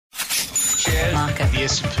The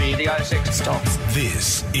S&P, the ASX stocks.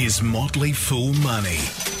 This is Motley Fool Money.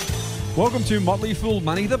 Welcome to Motley Fool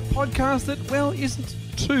Money, the podcast that, well, isn't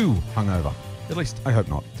too hungover. At least, I hope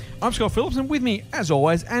not. I'm Scott Phillips, and with me, as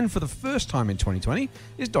always, and for the first time in 2020,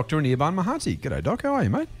 is Dr. Anirban Mahanti. G'day, Doc. How are you,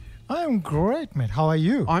 mate? I'm great, mate. How are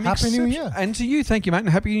you? Happy New Year. And to you, thank you, mate, and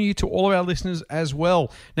Happy New Year to all of our listeners as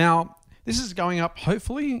well. Now, this is going up,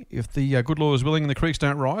 hopefully, if the good Lord is willing and the creeks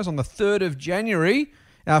don't rise, on the 3rd of January,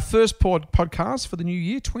 our first podcast for the new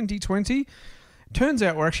year, 2020. Turns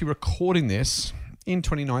out we're actually recording this in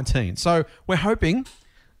 2019. So we're hoping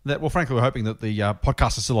that, well, frankly, we're hoping that the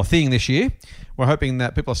podcast is still a thing this year. We're hoping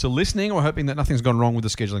that people are still listening. We're hoping that nothing's gone wrong with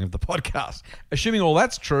the scheduling of the podcast. Assuming all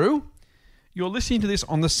that's true, you're listening to this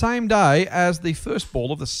on the same day as the first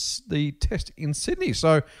ball of the test in Sydney.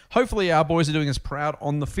 So hopefully our boys are doing us proud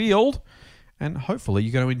on the field. And hopefully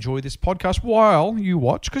you're going to enjoy this podcast while you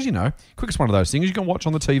watch. Because, you know, quickest one of those things. You can watch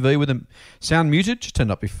on the TV with the sound muted. Just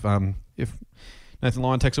turn up if Nathan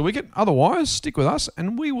Lyon takes a wicket. Otherwise, stick with us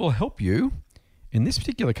and we will help you. In this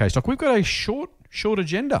particular case, Doc, we've got a short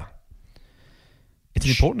agenda. It's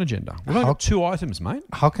an important agenda. We've only got 2 items, mate.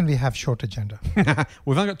 How can we have short agenda?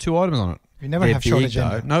 We've only got 2 items on it. We never have short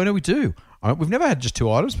agenda. No, we do. We've never had just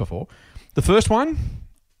 2 items before. The first one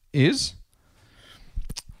is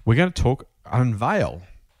we're going to unveil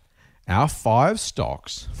our 5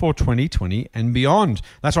 stocks for 2020 and beyond.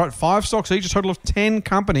 That's right, 5 stocks each, a total of 10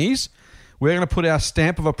 companies. We're going to put our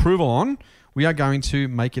stamp of approval on. We are going to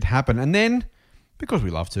make it happen. And then, because we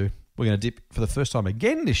love to, we're going to dip for the first time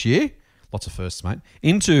again this year, lots of firsts, mate,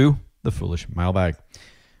 into the foolish mailbag.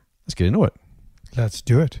 Let's get into it. Let's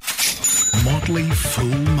do it. Motley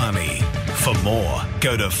Fool Money. For more,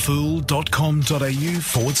 go to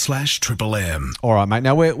fool.com.au/MMM. All right, mate.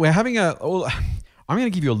 Now, we're having I'm going to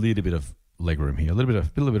give you a little bit of leg room here, a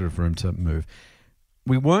little bit of room to move.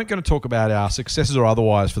 We weren't going to talk about our successes or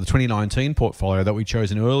otherwise for the 2019 portfolio that we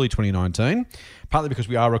chose in early 2019, partly because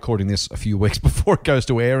we are recording this a few weeks before it goes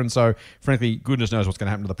to air, and so, frankly, goodness knows what's going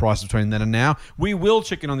to happen to the price between then and now. We will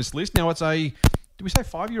check in on this list. Now, it's did we say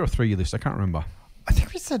 5-year or 3-year list? I can't remember. I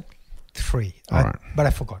think we said 3. All right. But I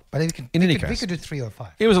forgot. But we could do 3 or 5.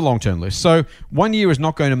 It was a long-term list. So 1 year is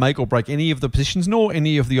not going to make or break any of the positions nor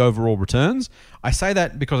any of the overall returns. I say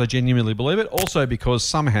that because I genuinely believe it. Also because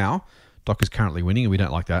somehow Doc is currently winning, and we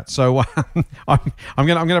don't like that. So I'm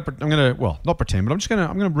gonna well, not pretend, but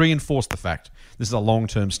I'm gonna reinforce the fact this is a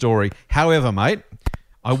long-term story. However, mate,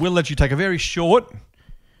 I will let you take a very short,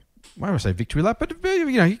 why do I say victory lap? But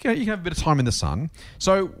you know, you can have a bit of time in the sun.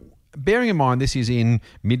 So, bearing in mind this is in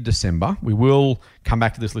mid-December, we will come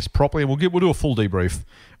back to this list properly, and we'll do a full debrief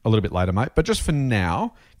a little bit later, mate. But just for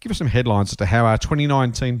now, give us some headlines as to how our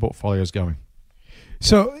 2019 portfolio is going.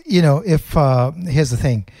 So, you know, if here's the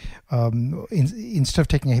thing. Instead of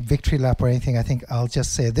taking a victory lap or anything, I think I'll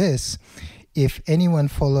just say this. If anyone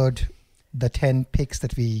followed the 10 picks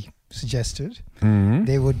that we suggested,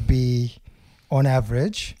 they would be, on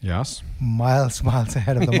average, miles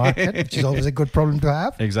ahead of the market, which is always a good problem to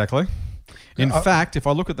have. Exactly. In fact, if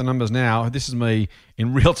I look at the numbers now, this is me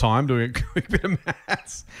in real time doing a quick bit of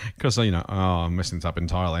maths because, you know, I'm messing this up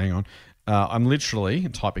entirely. Hang on. I'm literally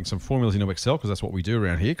typing some formulas into Excel because that's what we do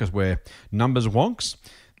around here because we're numbers wonks.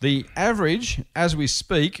 The average, as we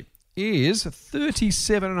speak, is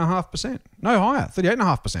 37.5%. No, higher,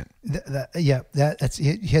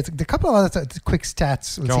 38.5%. Here's a couple of other quick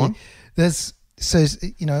stats. Go on.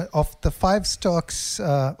 Of the 5 stocks.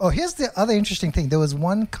 Here's the other interesting thing. There was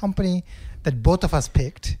one company that both of us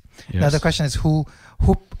picked. Yes. Now the question is who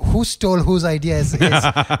stole whose idea is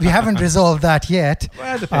we haven't resolved that yet.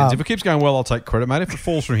 Well, it depends. If it keeps going well, I'll take credit, mate. If it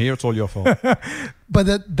falls from here, it's all your fault.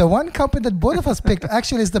 But the one company that both of us picked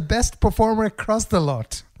actually is the best performer across the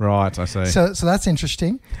lot. Right, I see. So that's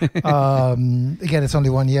interesting. Again, it's only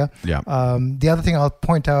 1 year. Yeah. The other thing I'll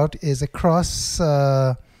point out is across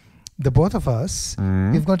the both of us,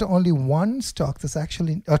 we've got only one stock that's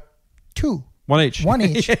actually 2. One each.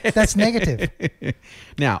 That's negative.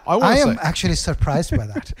 Now, I am actually surprised by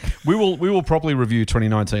that. We will properly review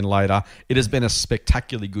 2019 later. It has been a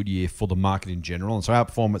spectacularly good year for the market in general, and so our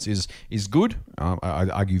performance is good. I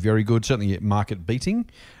argue very good. Certainly market beating,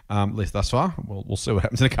 at least thus far. We'll see what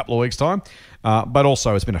happens in a couple of weeks' time. But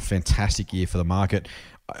also, it's been a fantastic year for the market.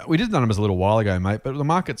 We did the numbers a little while ago, mate, but the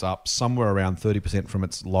market's up somewhere around 30% from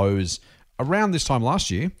its lows around this time last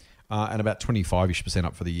year. And about 25-ish%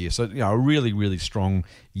 up for the year. So, you know, a really, really strong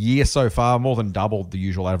year so far, more than double the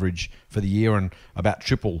usual average for the year and about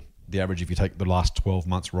triple the average if you take the last 12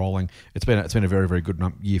 months rolling. It's been a very, very good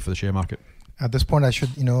year for the share market. At this point, I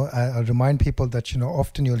should, I'll remind people that,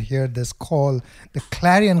 often you'll hear this call, the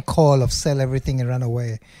clarion call of sell everything and run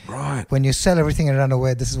away. Right. When you sell everything and run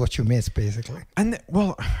away, this is what you miss, basically. And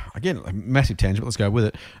again, a massive tangent, but let's go with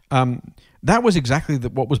it. That was exactly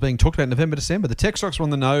what was being talked about in November, December. The tech stocks were on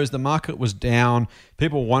the nose. The market was down.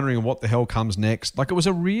 People were wondering what the hell comes next. Like, it was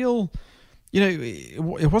a real,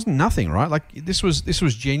 it wasn't nothing, right? Like, this was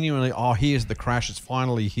genuinely, here's the crash. It's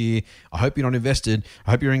finally here. I hope you're not invested.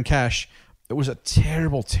 I hope you're in cash. It was a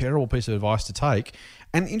terrible, terrible piece of advice to take.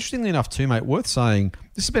 And interestingly enough too, mate, worth saying,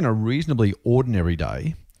 this has been a reasonably ordinary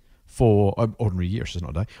day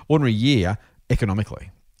ordinary year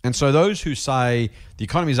economically. And so those who say the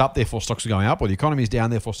economy is up, therefore stocks are going up, or the economy is down,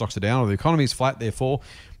 therefore stocks are down, or the economy is flat, therefore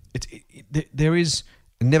there is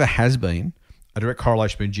and never has been a direct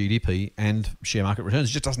correlation between GDP and share market returns.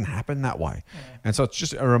 It just doesn't happen that way. Yeah. And so it's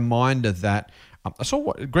just a reminder that I saw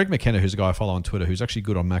what Greg McKenna, who's a guy I follow on Twitter, who's actually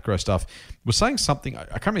good on macro stuff, was saying something, I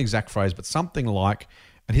can't remember the exact phrase, but something like,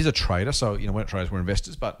 and he's a trader, so we're not traders, we're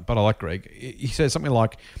investors, but I like Greg. He says something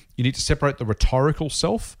like, you need to separate the rhetorical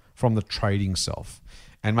self from the trading self.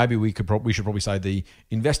 And maybe we should probably say the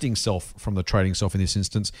investing self from the trading self in this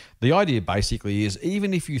instance. The idea basically is,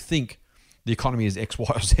 even if you think the economy is X,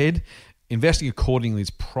 Y, or Z, investing accordingly is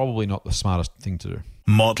probably not the smartest thing to do.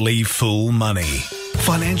 Motley Fool Money.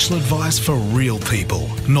 Financial advice for real people,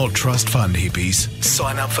 not trust fund hippies.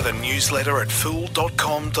 Sign up for the newsletter at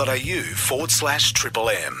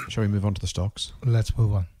fool.com.au/MMM. Shall we move on to the stocks? Let's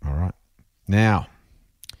move on. All right. Now,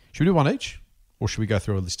 should we do one each? Or should we go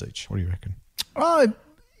through a list each? What do you reckon?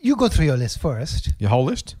 You go through your list first. Your whole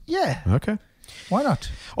list? Yeah. Okay. Why not?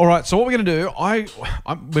 All right. So what we're going to do,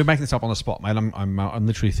 we're making this up on the spot, mate. I'm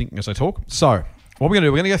literally thinking as I talk. So what we're going to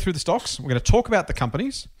do, we're going to go through the stocks. We're going to talk about the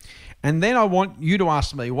companies. And then I want you to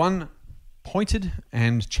ask me one pointed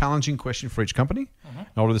and challenging question for each company. And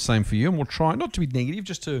I'll do the same for you. And we'll try not to be negative,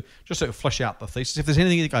 just to flesh out the thesis. If there's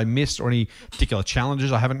anything you think I missed or any particular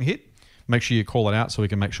challenges I haven't hit, make sure you call it out so we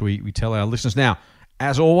can make sure we tell our listeners. Now,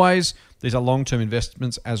 as always, these are long-term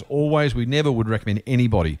investments. As always, we never would recommend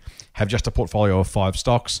anybody have just a portfolio of 5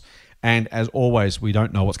 stocks. And as always, we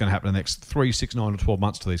don't know what's going to happen in the next 3, 6, 9, or 12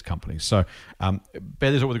 months to these companies. So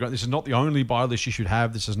bear this all with a grain. This is not the only buy list you should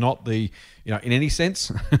have. This is not in any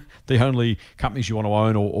sense, the only companies you want to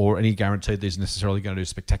own or any guarantee these are necessarily going to do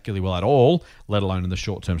spectacularly well at all, let alone in the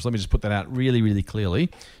short term. So let me just put that out really, really clearly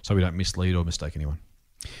so we don't mislead or mistake anyone.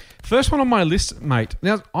 First one on my list, mate.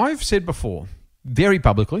 Now, I've said before, very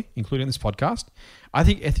publicly, including this podcast, I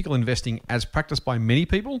think ethical investing, as practiced by many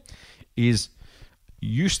people, is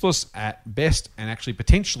useless at best and actually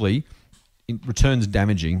potentially returns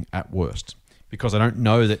damaging at worst. Because I don't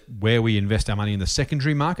know that where we invest our money in the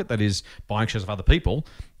secondary market, that is buying shares of other people,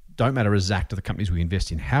 don't matter exact to the companies we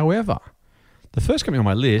invest in. However, the first company on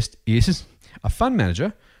my list is a fund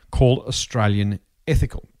manager called Australian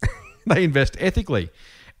Ethical. They invest ethically.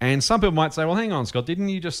 And some people might say, well, hang on, Scott, didn't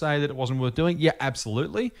you just say that it wasn't worth doing? Yeah,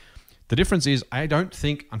 absolutely. The difference is I don't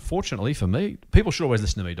think, unfortunately for me, people should always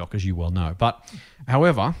listen to me, Doc, as you well know. But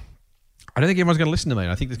however, I don't think everyone's going to listen to me.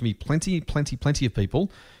 I think there's going to be plenty of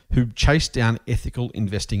people who chase down ethical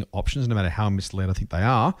investing options, no matter how misled I think they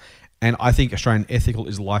are. And I think Australian Ethical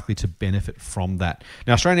is likely to benefit from that.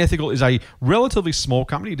 Now, Australian Ethical is a relatively small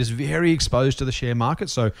company. It is very exposed to the share market.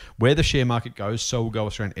 So where the share market goes, so will go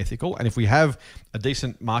Australian Ethical. And if we have a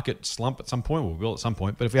decent market slump at some point, we will at some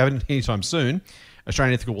point, but if we have it anytime soon,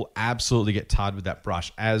 Australian Ethical will absolutely get tarred with that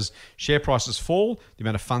brush. As share prices fall, the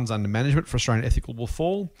amount of funds under management for Australian Ethical will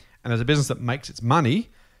fall. And as a business that makes its money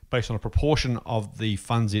based on a proportion of the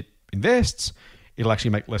funds it invests, it'll actually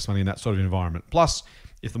make less money in that sort of environment. Plus,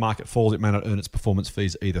 if the market falls, it may not earn its performance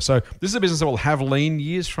fees either. So this is a business that will have lean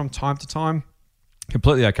years from time to time.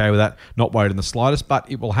 Completely okay with that, not worried in the slightest, but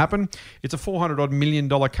it will happen. It's a $400 million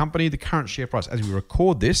company. The current share price, as we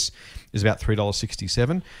record this, is about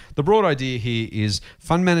 $3.67. The broad idea here is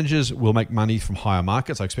fund managers will make money from higher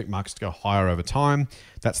markets. I expect markets to go higher over time.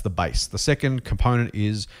 That's the base. The second component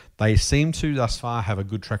is they seem to, thus far, have a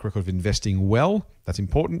good track record of investing well. That's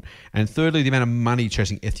important. And thirdly, the amount of money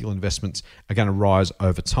chasing ethical investments are going to rise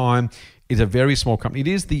over time. It's a very small company. It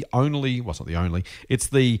is the only, well, it's not the only, it's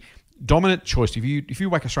the dominant choice. If you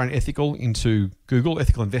whack Australian Ethical into Google,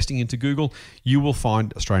 ethical investing into Google, you will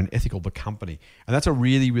find Australian Ethical, the company. And that's a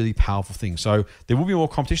really, really powerful thing. So there will be more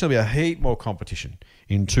competition. There'll be a heap more competition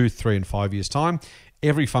in 2, 3, and 5 years' time.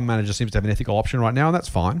 Every fund manager seems to have an ethical option right now, and that's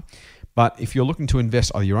fine. But if you're looking to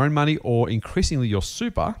invest either your own money or increasingly your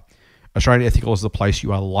super, Australian Ethical is the place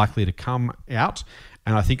you are likely to come out.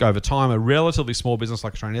 And I think over time, a relatively small business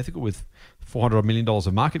like Australian Ethical with $400 million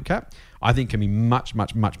of market cap, I think can be much,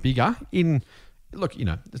 much, much bigger in look,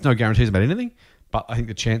 there's no guarantees about anything, but I think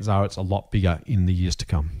the chances are it's a lot bigger in the years to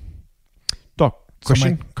come. Doc,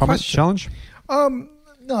 question, comment, challenge?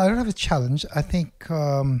 No, I don't have a challenge. I think,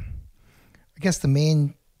 I guess the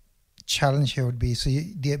main challenge here would be, so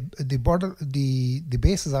the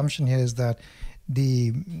base assumption here is that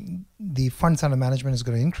the funds under management is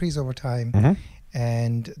going to increase over time,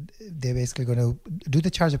 and they're basically going to do the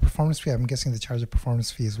charge a performance fee. I'm guessing they charge a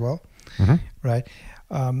performance fee as well, right?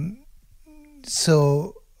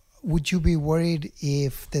 So would you be worried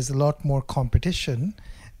if there's a lot more competition,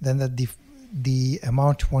 then that the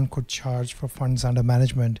amount one could charge for funds under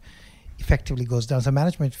management effectively goes down? So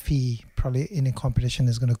management fee probably in a competition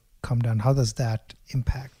is going to come down. How does that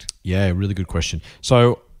impact? Yeah, really good question.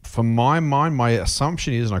 So from my mind, my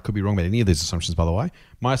assumption is, and I could be wrong about any of these assumptions, by the way,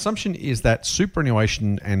 my assumption is that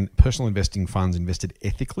superannuation and personal investing funds invested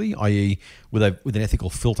ethically, i.e. with an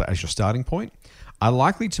ethical filter as your starting point, are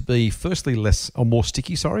likely to be firstly more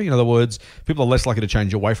sticky. In other words, people are less likely to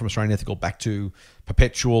change away from Australian ethical back to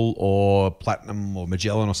perpetual or platinum or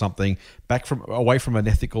Magellan or something, away from an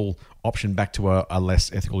ethical option back to a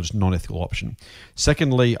less ethical, just non-ethical option.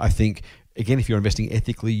 Secondly, I think, again, if you're investing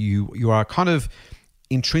ethically, you are kind of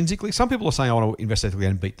intrinsically, some people are saying I want to invest ethically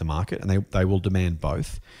and beat the market, and they will demand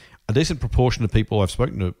both. A decent proportion of people, I've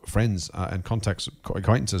spoken to friends and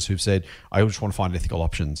acquaintances who've said, I just want to find ethical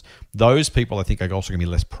options. Those people, I think, are also going to be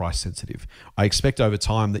less price sensitive. I expect over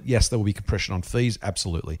time that, yes, there will be compression on fees.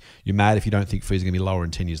 Absolutely. You're mad if you don't think fees are going to be lower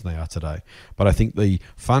in 10 years than they are today. But I think the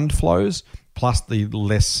fund flows plus the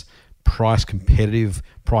less price competitive,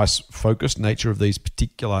 price focused nature of these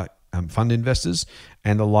particular fund investors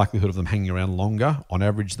and the likelihood of them hanging around longer on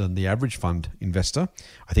average than the average fund investor,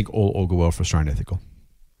 I think all go well for Australian ethical.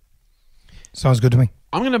 Sounds good to me.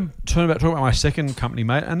 I'm going to talk about my second company,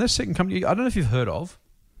 mate. And this second company, I don't know if you've heard of.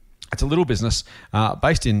 It's a little business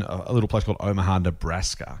based in a little place called Omaha,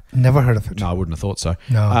 Nebraska. Never heard of it. No, I wouldn't have thought so.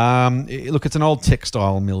 No. Look, it's an old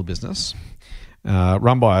textile mill business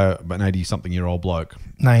run by an 80-something-year-old bloke.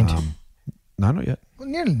 90. No, not yet. Well,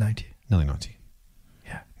 nearly 90. Nearly 90.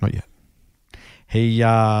 Yeah. Not yet. He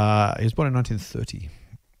was born in 1930.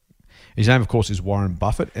 His name, of course, is Warren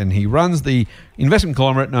Buffett, and he runs the investment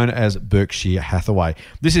conglomerate known as Berkshire Hathaway.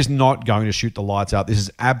 This is not going to shoot the lights out. This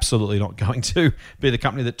is absolutely not going to be the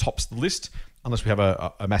company that tops the list, unless we have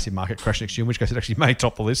a massive market crash next year, in which case it actually may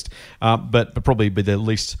top the list, but probably be the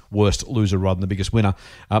least worst loser rather than the biggest winner.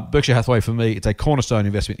 Berkshire Hathaway, for me, it's a cornerstone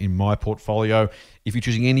investment in my portfolio. If you're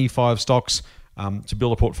choosing any 5 stocks to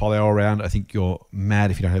build a portfolio around, I think you're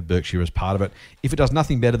mad if you don't have Berkshire as part of it. If it does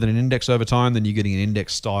nothing better than an index over time, then you're getting an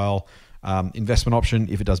index style investment option.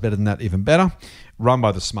 If it does better than that, even better. Run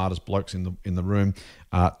by the smartest blokes in the room.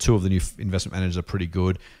 2 of the new investment managers are pretty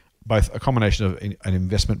good. Both a combination of an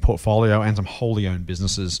investment portfolio and some wholly owned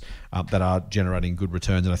businesses that are generating good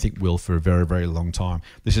returns, and I think will for a very, very long time.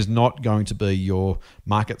 This is not going to be your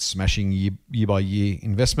market smashing year by year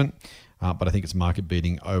investment. But I think it's market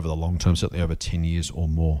beating over the long term, certainly over 10 years or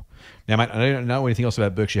more. Now, mate, I don't know anything else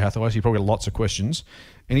about Berkshire Hathaway, so you probably got lots of questions.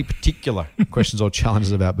 Any particular questions or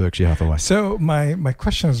challenges about Berkshire Hathaway? So my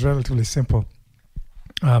question is relatively simple.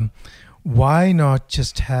 Why not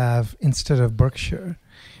just have, instead of Berkshire,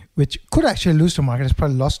 which could actually lose to market, it's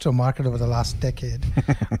probably lost to market over the last decade.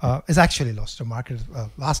 It's actually lost to market.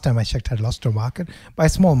 Last time I checked, it had lost to market by a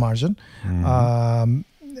small margin. Mm-hmm.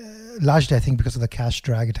 Largely, I think, because of the cash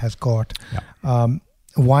drag it has got. Yeah.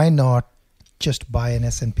 Why not just buy an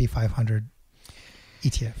S&P 500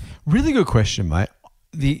 ETF? Really good question, mate.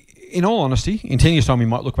 In all honesty, in 10 years' time, we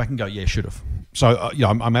might look back and go, yeah, should have. So,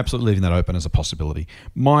 I'm absolutely leaving that open as a possibility.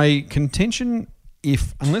 My contention,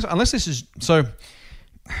 unless this is... So,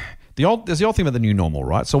 there's the old thing about the new normal,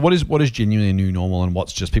 right? So what is genuinely a new normal and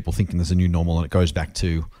what's just people thinking there's a new normal and it goes back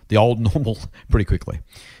to the old normal pretty quickly.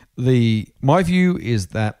 My view is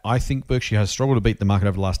that I think Berkshire has struggled to beat the market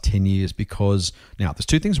over the last 10 years because, now, there's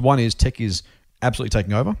 2 things. One is tech is absolutely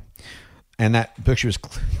taking over, and that Berkshire is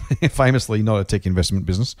famously not a tech investment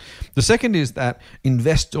business. The second is that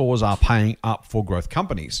investors are paying up for growth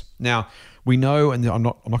companies. Now, we know, and I'm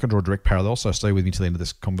not going to draw a direct parallel, so stay with me till the end of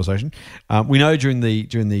this conversation. We know during the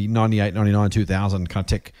 98, 99, 2000 kind of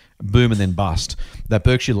tech boom and then bust, that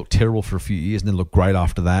Berkshire looked terrible for a few years and then looked great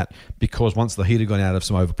after that because once the heat had gone out of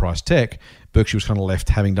some overpriced tech, Berkshire was kind of left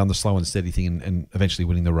having done the slow and steady thing and eventually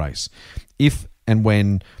winning the race. If and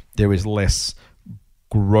when there is less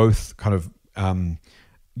growth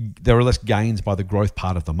there are less gains by the growth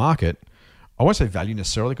part of the market, I won't say value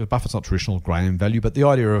necessarily because Buffett's not traditional Graham value, but the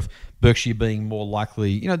idea of Berkshire being more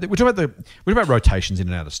likely, we're talking about rotations in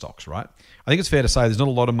and out of stocks, right? I think it's fair to say there's not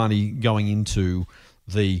a lot of money going into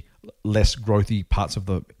the less growthy parts of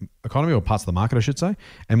the economy, or parts of the market, I should say,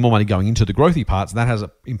 and more money going into the growthy parts. And that has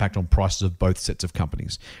an impact on prices of both sets of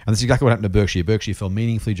companies. And that's exactly what happened to Berkshire. Berkshire fell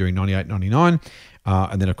meaningfully during 98, 99,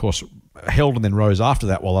 and then, of course, held and then rose after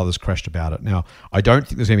that while others crashed about it. Now, I don't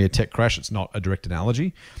think there's going to be a tech crash. It's not a direct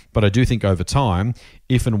analogy. But I do think over time,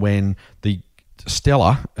 if and when the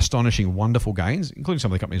stellar, astonishing, wonderful gains, including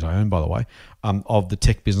some of the companies I own, by the way, of the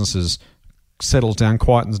tech businesses settles down,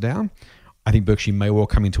 quietens down, I think Berkshire may well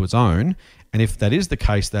come into its own. And if that is the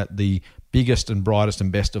case, that the biggest and brightest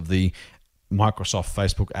and best of the Microsoft,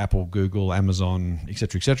 Facebook, Apple, Google, Amazon,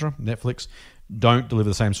 etc., Netflix, don't deliver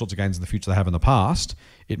the same sorts of gains in the future they have in the past,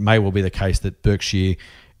 it may well be the case that Berkshire,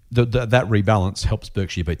 that rebalance helps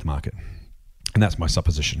Berkshire beat the market. And that's my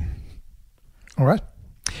supposition. All right.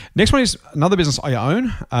 Next one is another business I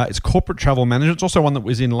own. It's Corporate Travel Management. It's also one that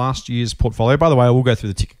was in last year's portfolio. By the way, I will go through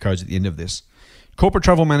the ticker codes at the end of this. Corporate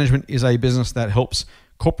Travel Management is a business that helps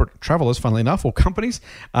corporate travelers, funnily enough, or companies,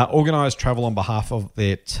 organize travel on behalf of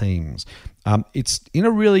their teams. It's in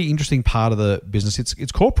a really interesting part of the business.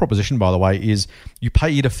 Its core proposition, by the way, is you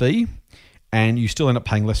pay it a fee and you still end up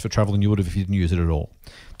paying less for travel than you would have if you didn't use it at all.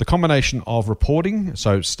 The combination of reporting,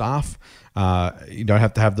 so staff, you don't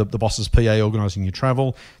have to have the boss's PA organising your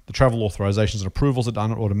travel. The travel authorisations and approvals are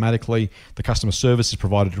done automatically. The customer service is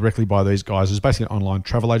provided directly by these guys. It's basically an online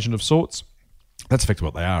travel agent of sorts. That's effectively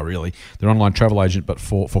what they are, really. They're an online travel agent, but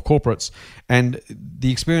for corporates. And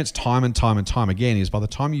the experience time and time again is by the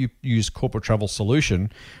time you use Corporate Travel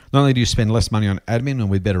Solution, not only do you spend less money on admin and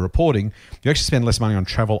with better reporting, you actually spend less money on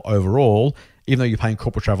travel overall, even though you're paying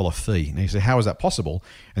corporate travel a fee. Now you say, how is that possible?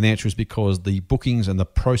 And the answer is because the bookings and the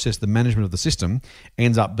process, the management of the system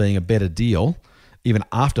ends up being a better deal even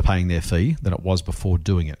after paying their fee than it was before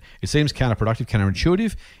doing it. It seems counterproductive,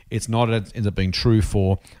 counterintuitive. It's not. It ends up being true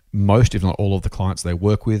for most, if not all, of the clients they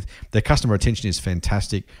work with. Their customer retention is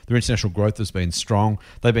fantastic. Their international growth has been strong.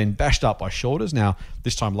 They've been bashed up by shorters. Now,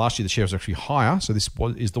 this time last year, the share was actually higher. So this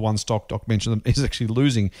is the one stock Doc mentioned is actually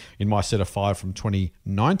losing in my set of 5 from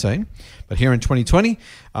 2019. But here in 2020,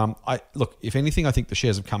 look, if anything, I think the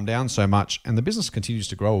shares have come down so much and the business continues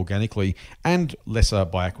to grow organically and lesser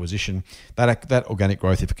by acquisition. That organic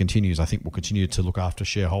growth, if it continues, I think will continue to look after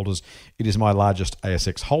shareholders. It is my largest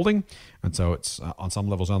ASX holding. And so it's on some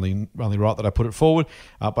levels only right that I put it forward.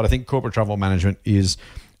 But I think Corporate Travel Management is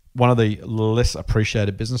one of the less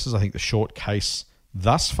appreciated businesses. I think the short case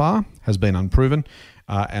thus far has been unproven.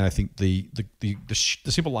 And I think the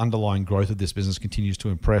simple underlying growth of this business continues to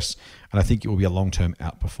impress. And I think it will be a long-term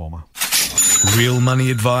outperformer. Real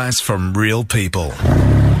money advice from real people.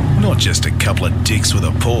 Not just a couple of dicks with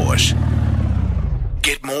a Porsche.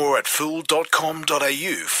 Get more at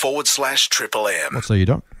fool.com.au/Triple M. What say you,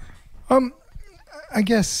 Doc? I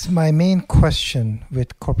guess my main question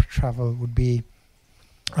with corporate travel would be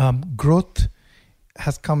growth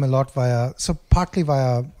has come a lot partly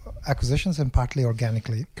via acquisitions and partly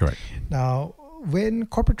organically. Correct. Now, when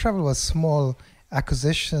corporate travel was small,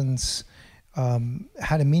 acquisitions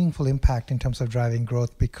had a meaningful impact in terms of driving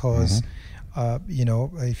growth because,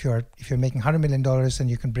 if you're making $100 million and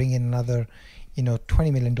you can bring in another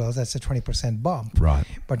 $20 million, that's a 20% bump. Right.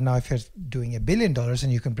 But now if you're doing $1 billion and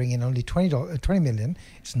you can bring in only $20 million,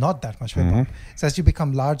 it's not that much of a bump. So as you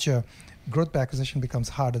become larger, growth by acquisition becomes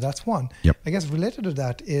harder. That's one. Yep. I guess related to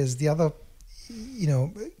that is the other,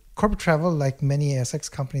 corporate travel, like many ASX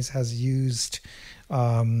companies, has used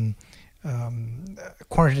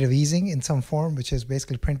quantitative easing in some form, which is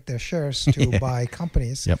basically print their shares to buy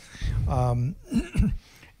companies. Yep. Now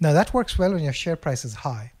that works well when your share price is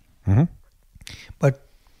high. Mm-hmm. But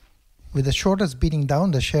with the shorters beating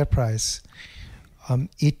down the share price,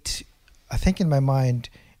 it, I think in my mind,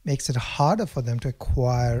 makes it harder for them to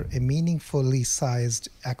acquire a meaningfully sized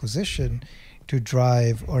acquisition to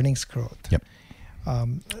drive earnings growth. Yep.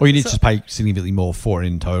 Or you need to pay significantly more for it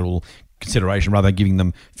in total consideration. Rather than giving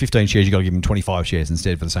them 15 shares, you've got to give them 25 shares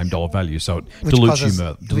instead for the same dollar value. So it dilutes you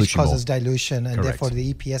more. Which causes dilution, and Correct. therefore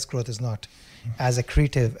the EPS growth is not as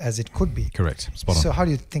accretive as it could be. Correct. Spot on. So how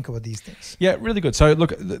do you think about these things? Yeah, really good. So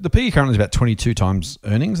look, the PE currently is about 22 times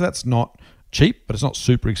earnings. That's not cheap, but it's not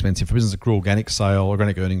super expensive. For business that grew organic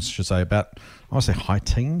earnings, I should say, about, I want to say high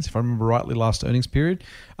teens, if I remember rightly, last earnings period.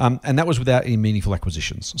 And that was without any meaningful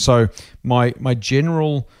acquisitions. So my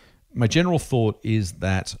general thought is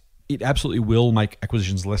that it absolutely will make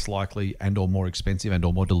acquisitions less likely and or more expensive and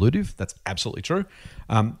or more dilutive. That's absolutely true.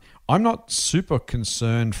 I'm not super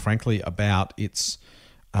concerned, frankly, about its...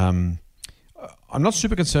 I'm not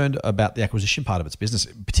super concerned about the acquisition part of its business,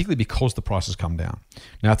 particularly because the price has come down.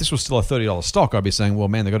 Now, if this was still a $30 stock, I'd be saying, well,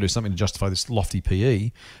 man, they've got to do something to justify this lofty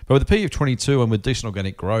PE. But with the PE of 22 and with decent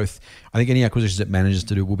organic growth, I think any acquisitions it manages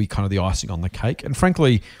to do will be kind of the icing on the cake. And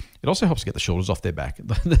frankly, it also helps get the shorters off their back.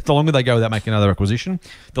 The longer they go without making another acquisition,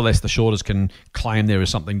 the less the shorters can claim there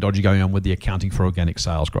is something dodgy going on with the accounting for organic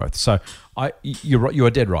sales growth. So you are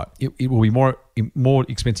dead right. It will be more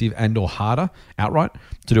expensive and or harder outright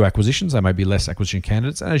to do acquisitions. There may be less acquisition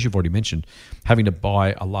candidates. And as you've already mentioned, having to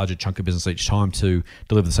buy a larger chunk of business each time to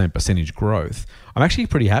deliver the same percentage growth. I'm actually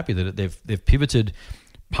pretty happy that they've pivoted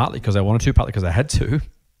partly because they wanted to, partly because they had to,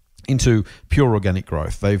 into pure organic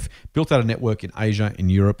growth. They've built out a network in Asia, in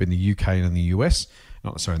Europe, in the UK, and in the US.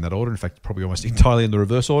 Not necessarily in that order. In fact, probably almost entirely in the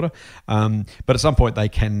reverse order. But at some point, they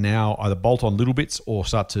can now either bolt on little bits or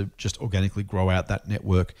start to just organically grow out that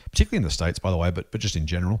network, particularly in the States, by the way, but just in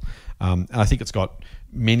general. And I think it's got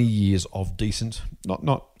many years of decent,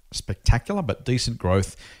 not spectacular, but decent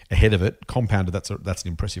growth ahead of it. Compounded, that's an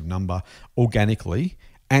impressive number organically.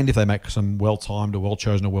 And if they make some well-timed or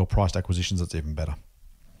well-chosen or well-priced acquisitions, that's even better.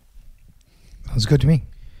 Sounds good to me.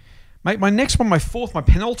 Mate, my next one, my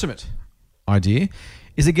penultimate idea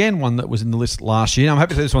is again one that was in the list last year. I'm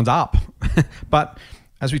happy to say this one's up. But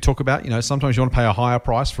as we talk about, sometimes you want to pay a higher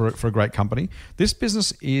price for a great company. This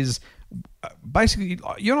business is basically,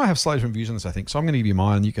 you and I have slightly different views on this, I think. So I'm going to give you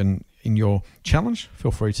mine, and you can, in your challenge,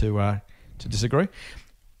 feel free to disagree.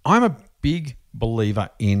 I'm a big believer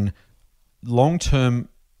in long-term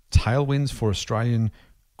tailwinds for Australian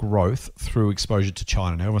growth through exposure to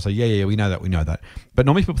China. Now, everyone say, yeah, we know that. But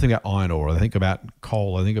normally people think about iron ore, or they think about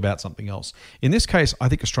coal, or they think about something else. In this case, I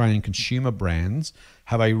think Australian consumer brands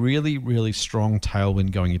have a really, really strong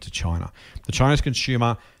tailwind going into China. The Chinese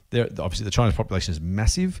consumer, obviously the Chinese population is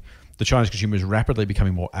massive. The Chinese consumer is rapidly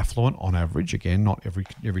becoming more affluent on average. Again, not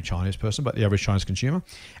every Chinese person, but the average Chinese consumer.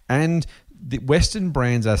 And the Western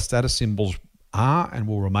brands as status symbols are and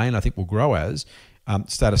will remain, I think will grow as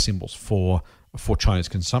status symbols for Chinese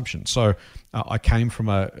consumption. So I came from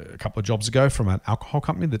a couple of jobs ago from an alcohol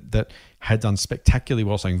company that had done spectacularly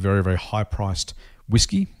well, selling very, very high-priced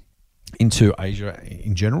whiskey into Asia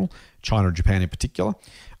in general, China and Japan in particular.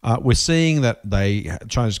 We're seeing that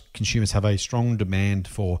China's consumers have a strong demand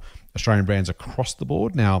for Australian brands across the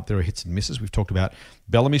board. Now, there are hits and misses. We've talked about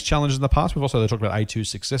Bellamy's challenges in the past. We've also talked about A2's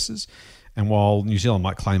successes. And while New Zealand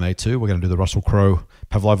might claim A2, we're going to do the Russell Crowe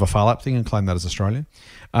Pavlova Farlap thing and claim that as Australian.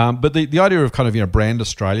 But the idea of kind of brand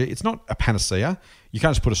Australia, it's not a panacea. You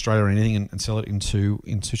can't just put Australia in anything and sell it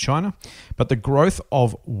into China. But the growth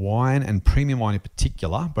of wine and premium wine in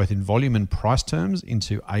particular, both in volume and price terms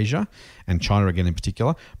into Asia and China again in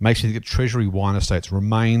particular, makes me think that Treasury Wine Estates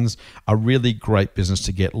remains a really great business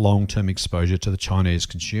to get long-term exposure to the Chinese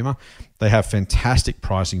consumer. They have fantastic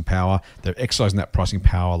pricing power. They're exercising that pricing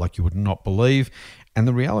power like you would not believe. And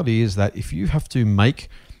the reality is that if you have to make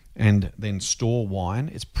and then store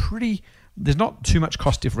wine, there's not too much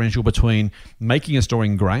cost differential between making and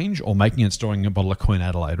storing Grange or making and storing a bottle of Queen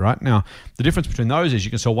Adelaide, right? Now, the difference between those is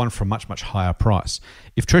you can sell one for a much, much higher price.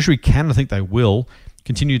 If Treasury can, I think they will,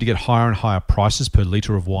 continue to get higher and higher prices per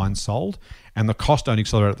litre of wine sold, and the cost don't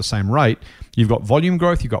accelerate at the same rate, you've got volume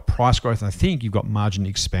growth, you've got price growth, and I think you've got margin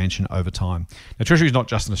expansion over time. Now, Treasury is not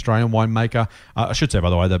just an Australian winemaker. I should say, by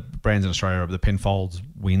the way, the brands in Australia are the Penfolds,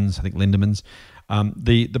 Wynns, I think Lindemans.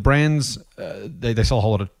 The brands, they sell a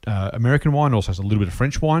whole lot of American wine, also has a little bit of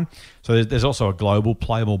French wine. So there's also a global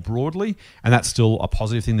play more broadly, and that's still a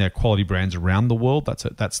positive thing. They're quality brands around the world. That's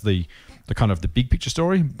the kind of the big picture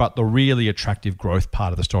story. But the really attractive growth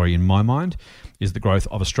part of the story, in my mind, is the growth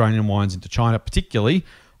of Australian wines into China, particularly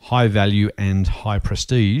high value and high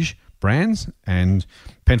prestige brands. And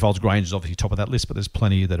Penfolds Grange is obviously top of that list, but there's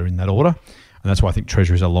plenty that are in that order. And that's why I think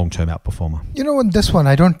Treasury is a long-term outperformer. On this one,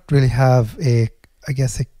 I don't really have any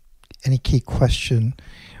key question.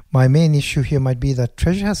 My main issue here might be that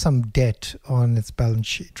Treasury has some debt on its balance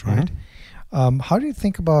sheet, right? Mm-hmm. How do you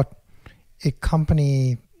think about a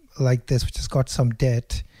company like this, which has got some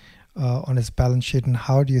debt on its balance sheet, and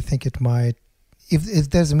how do you think it might, if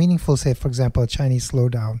there's a meaningful, say, for example, a Chinese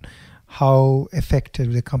slowdown, how effective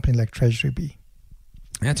would a company like Treasury be?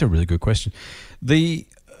 That's a really good question.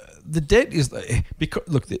 The debt is because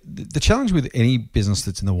look, the challenge with any business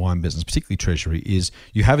that's in the wine business, particularly Treasury, is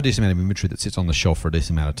you have a decent amount of inventory that sits on the shelf for a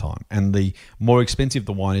decent amount of time, and the more expensive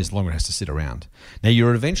the wine is, the longer it has to sit around. Now,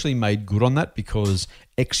 you're eventually made good on that because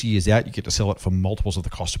X years out, you get to sell it for multiples of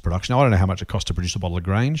the cost of production. Now, I don't know how much it costs to produce a bottle of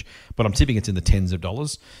Grange, but I'm tipping it's in the tens of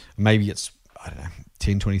dollars. Maybe it's, I don't know,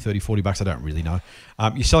 10, 20, 30, 40 bucks. I don't really know.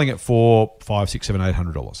 You're selling it for $500, $600,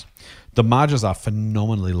 $700, $800. The margins are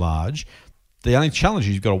phenomenally large. The only challenge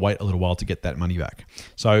is you've got to wait a little while to get that money back.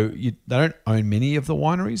 So they don't own many of the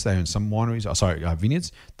wineries. They own some wineries.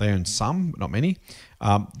 Vineyards. They own some, but not many. They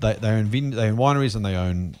own wineries, and they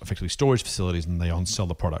own effectively storage facilities, and they sell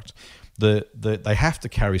the product. They have to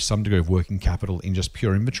carry some degree of working capital in just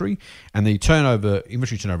pure inventory, and the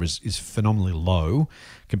inventory turnover is phenomenally low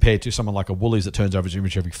compared to someone like a Woolies that turns over its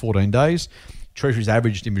inventory every 14 days. Treasury's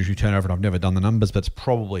averaged inventory turnover, and I've never done the numbers, but it's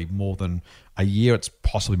probably more than a year. It's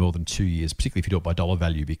possibly more than 2 years, particularly if you do it by dollar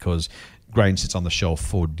value, because grain sits on the shelf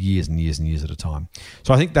for years and years and years at a time.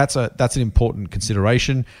 So I think that's an important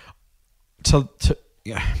consideration. The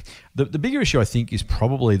bigger issue, I think, is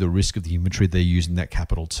probably the risk of the inventory they're using that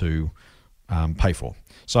capital to pay for.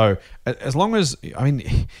 So as long as,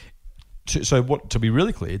 to be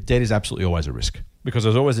really clear, debt is absolutely always a risk, because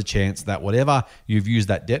there's always a chance that whatever you've used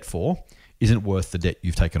that debt for isn't worth the debt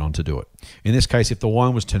you've taken on to do it. In this case, if the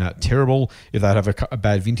wine was turned out terrible, if they'd have a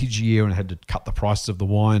bad vintage year and had to cut the prices of the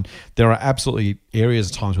wine, there are absolutely areas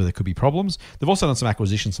at times where there could be problems. They've also done some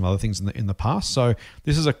acquisitions, some other things in the past. So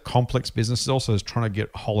this is a complex business. It's also trying to get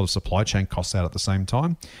a whole lot of supply chain costs out at the same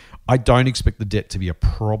time. I don't expect the debt to be a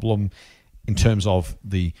problem in terms of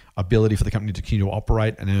the ability for the company to continue to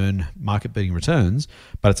operate and earn market-beating returns,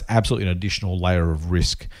 but it's absolutely an additional layer of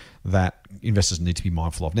risk that investors need to be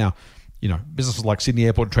mindful of. Now, businesses like Sydney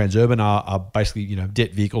Airport and Transurban are basically,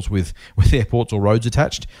 debt vehicles with airports or roads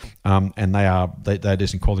attached, and they're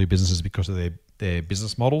decent quality businesses because of their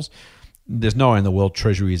business models. There's no way in the world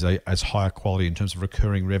Treasury is as high a quality in terms of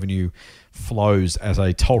recurring revenue flows as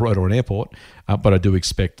a toll road or an airport, but I do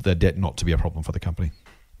expect the debt not to be a problem for the company.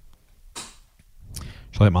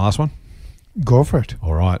 Shall I get my last one? Go for it.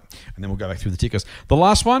 All right. And then we'll go back through the tickers. The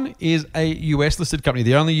last one is a US-listed company,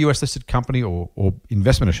 the only US-listed company or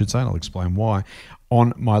investment, I should say, and I'll explain why,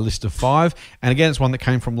 on my list of 5. And again, it's one that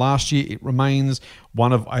came from last year. It remains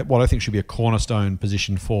one of what I think should be a cornerstone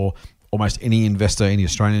position for almost any investor, any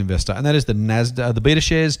Australian investor, and that is the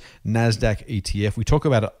BetaShares NASDAQ ETF. We talk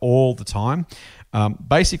about it all the time.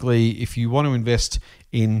 Basically, if you want to invest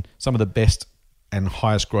in some of the best and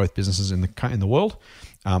highest growth businesses in the world,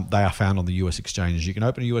 they are found on the US exchanges. You can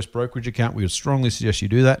open a US brokerage account. We would strongly suggest you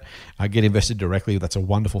do that. Get invested directly. That's a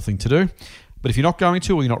wonderful thing to do. But if you're not going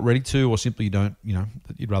to, or you're not ready to, or simply you don't,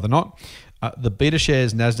 you'd rather not, the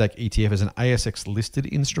BetaShares NASDAQ ETF is an ASX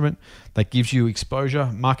listed instrument that gives you exposure,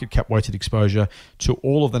 market cap weighted exposure to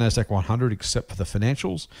all of the NASDAQ 100 except for the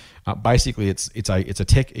financials. Basically, it's a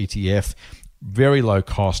tech ETF, very low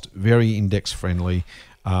cost, very index friendly.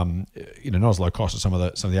 Not as low cost as some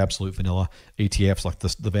of the absolute vanilla ETFs like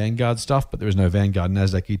the Vanguard stuff, but there is no Vanguard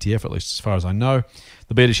NASDAQ ETF, at least as far as I know.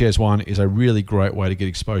 The BetaShares one is a really great way to get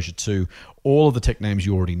exposure to all of the tech names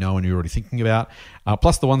you already know and you're already thinking about,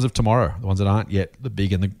 plus the ones of tomorrow, the ones that aren't yet the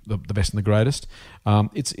big and the best and the greatest.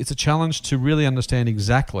 It's a challenge to really understand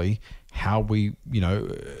exactly how we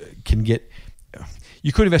can get.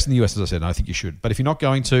 You could invest in the US, as I said, and I think you should. But if you're not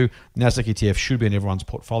going to, NASDAQ ETF should be in everyone's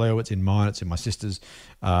portfolio. It's in mine. It's in my sister's.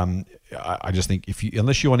 I just think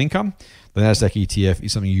unless you want income, the NASDAQ ETF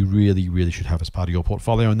is something you really, really should have as part of your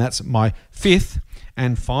portfolio. And that's my 5th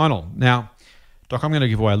and final. Now, Doc, I'm going to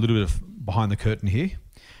give away a little bit of behind the curtain here.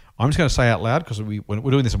 I'm just going to say out loud, because we're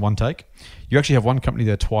doing this in one take. You actually have one company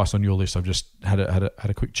there twice on your list. I've just had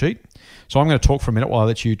a quick cheat. So I'm going to talk for a minute while I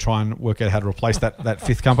let you try and work out how to replace that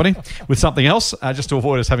 5th company with something else, just to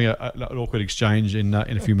avoid us having an awkward exchange in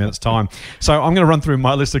a few minutes' time. So I'm going to run through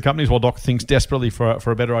my list of companies while Doc thinks desperately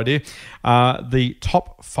for a better idea. The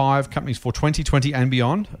top 5 companies for 2020 and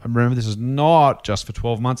beyond. And remember, this is not just for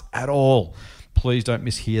 12 months at all. Please don't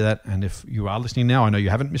mishear that. And if you are listening now, I know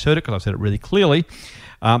you haven't misheard it because I've said it really clearly.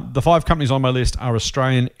 The 5 companies on my list are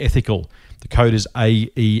Australian Ethical. The code is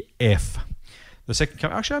AEF. The second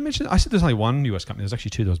company, actually, I said there's only one US company. There's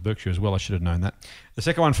actually 2. There was Berkshire as well. I should have known that. The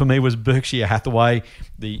second one for me was Berkshire Hathaway.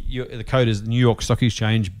 The code is New York Stock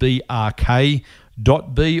Exchange, BRK.B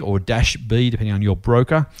or -B, depending on your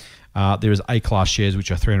broker. There is A-class shares,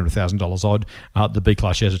 which are $300,000 odd. The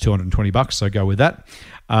B-class shares are $220, so go with that.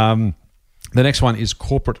 The next one is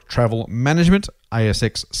Corporate Travel Management,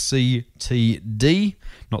 ASX CTD,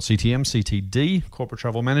 not CTM, CTD, Corporate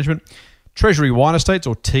Travel Management. Treasury Wine Estates,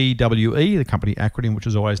 or TWE, the company acronym, which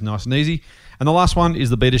is always nice and easy. And the last one is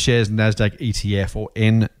the BetaShares NASDAQ ETF, or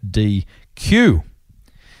NDQ.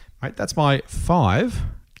 Right, that's my 5.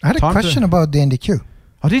 I had a question about the NDQ.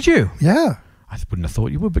 Oh, did you? Yeah. I wouldn't have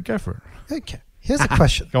thought you would, but go for it. Okay. Here's a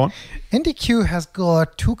question. Go on. NDQ has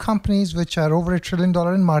got 2 companies which are over $1 trillion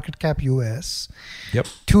in market cap US. Yep.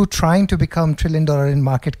 2 trying to become $1 trillion in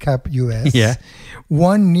market cap US. Yeah.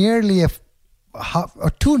 2 nearly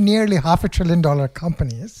 $500 billion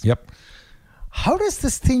companies. Yep. How does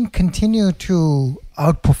this thing continue to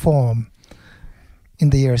outperform in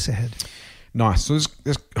the years ahead? Nice. So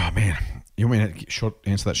there's oh man, you want me to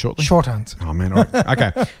answer that shortly? Short answer. Oh man. All right.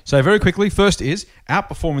 Okay. So very quickly, first is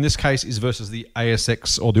outperform in this case is versus the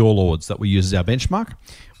ASX or the All Ords that we use as our benchmark.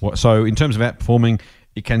 So in terms of outperforming,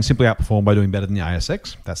 it can simply outperform by doing better than the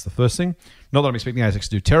ASX. That's the first thing. Not that I'm expecting the ASX to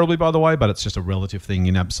do terribly, by the way, but it's just a relative thing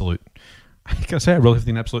in absolute. Can I say a relative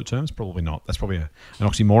thing in absolute terms? Probably not. That's probably an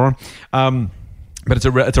oxymoron. But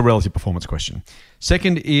it's a relative performance question.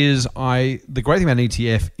 Second is the great thing about an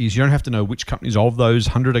ETF is you don't have to know which companies of those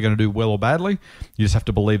 100 are going to do well or badly. You just have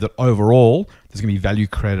to believe that overall there's going to be value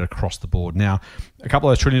created across the board. Now, a couple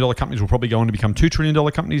of those $1 trillion companies will probably go on to become $2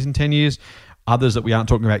 trillion companies in 10 years. Others that we aren't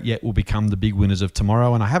talking about yet will become the big winners of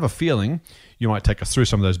tomorrow. And I have a feeling you might take us through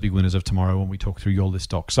some of those big winners of tomorrow when we talk through your list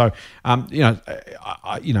stock. So,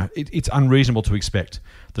 it's unreasonable to expect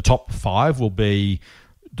the top 5 will be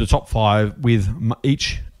the top 5 with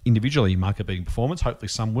each individually market-beating performance. Hopefully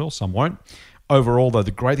some will, some won't. Overall, though,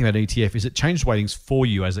 the great thing about ETF is it changes weightings for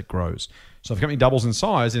you as it grows. So if a company doubles in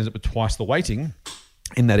size, it ends up with twice the weighting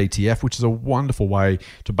in that ETF, which is a wonderful way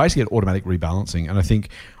to basically get automatic rebalancing. And I think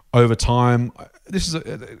over time,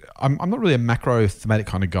 I'm not really a macro thematic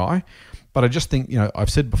kind of guy, but I just think, I've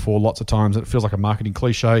said before lots of times, and it feels like a marketing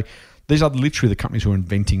cliche, these are literally the companies who are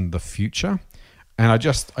inventing the future. And I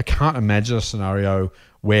can't imagine a scenario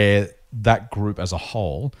where that group as a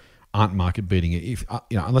whole aren't market beating it. If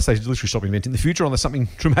unless they literally stop inventing the future, unless something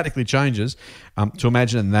dramatically changes, to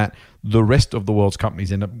imagine that the rest of the world's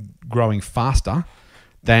companies end up growing faster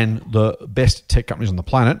than the best tech companies on the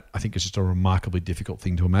planet, I think it's just a remarkably difficult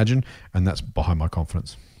thing to imagine, and that's behind my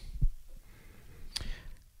confidence.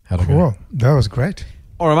 How'd I go? Cool. That was great.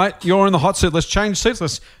 All right, mate, you're in the hot seat. Let's change seats.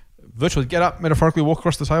 Let's virtually get up, metaphorically walk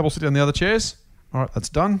across the table, sit down the other chairs. All right, that's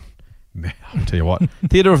done. I'll tell you what.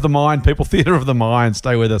 Theatre of the mind, people. Theatre of the mind.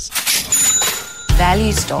 Stay with us.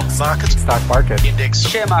 Value stocks. Market. Stock market. Index.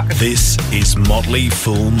 Share market. This is Motley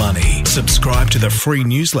Fool Money. Subscribe to the free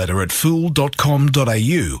newsletter at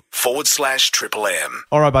fool.com.au/MMM.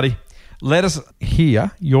 All right, buddy. Let us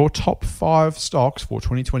hear your top 5 stocks for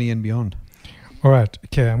 2020 and beyond. All right.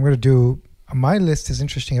 Okay, I'm going to do... My list is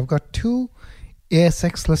interesting. I've got 2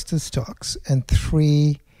 ASX listed stocks and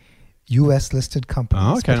 3 US listed companies.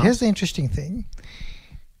 Oh, okay, but here's the interesting thing.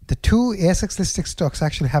 The 2 ASX listed stocks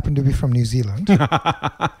actually happen to be from New Zealand.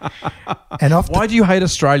 And why do you hate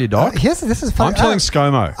Australia, Doc? This is funny. I'm telling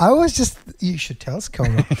ScoMo. You should tell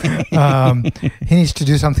ScoMo. He needs to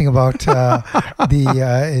do something about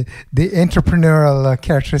the entrepreneurial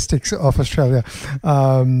characteristics of Australia.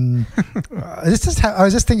 I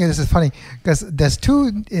was just thinking this is funny because there's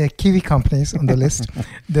 2 Kiwi there on the list.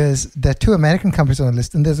 There are 2 American companies on the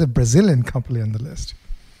list, and there's a Brazilian company on the list.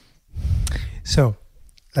 So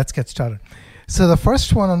let's get started. So the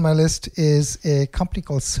first one on my list is a company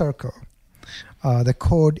called Serco. The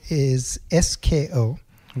code is SKO.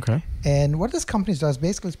 Okay. And what this company does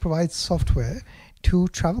basically is provides software to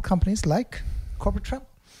travel companies like Corporate Travel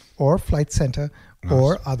or Flight Centre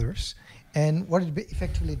or others. And what it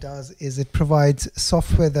effectively does is it provides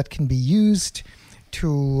software that can be used to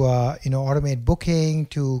automate booking,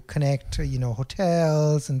 to connect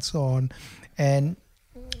hotels and so on. And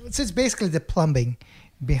so it's basically the plumbing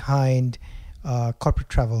behind corporate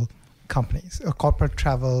travel companies or corporate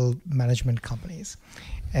travel management companies.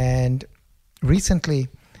 And recently,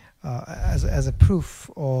 as a proof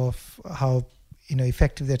of how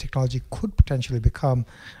effective their technology could potentially become,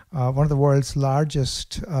 one of the world's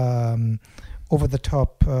largest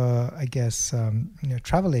over-the-top,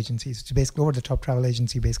 travel agencies. It's basically over-the-top travel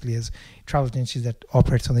agency. Basically, is travel agency that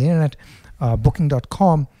operates on the internet.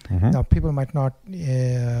 Booking.com. Now, people might not.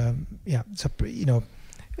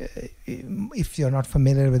 If you're not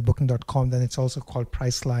familiar with Booking.com, then it's also called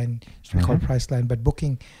Priceline. It should be called Priceline, but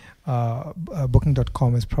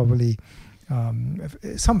Booking.com is probably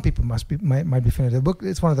some people might be familiar.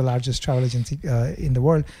 It's one of the largest travel agencies in the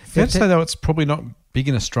world. Fair to say though, it's probably not big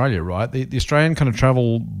in Australia, right? The Australian kind of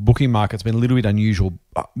travel booking market's been a little bit unusual.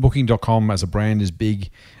 Booking.com as a brand is big.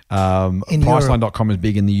 Priceline.com is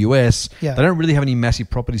big in the US. Yeah. They don't really have any massive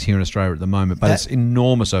properties here in Australia at the moment, but it's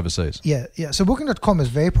enormous overseas. Yeah. So Booking.com is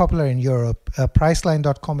very popular in Europe.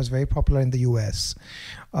 Priceline.com is very popular in the US.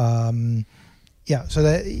 So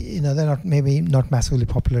that they're not massively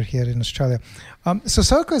popular here in Australia. So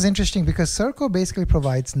Serco is interesting because Serco basically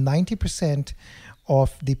provides 90%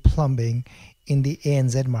 of the plumbing in the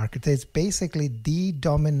ANZ market. It's basically the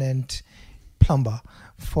dominant plumber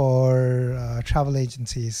for travel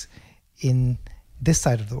agencies in this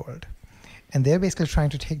side of the world. And they're basically trying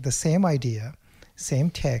to take the same idea,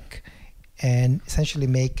 same tech, and essentially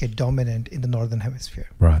make it dominant in the Northern Hemisphere.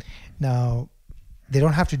 Right. Now, they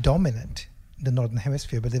don't have to dominate the Northern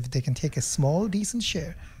Hemisphere, but if they can take a small, decent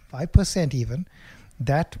share, 5% even,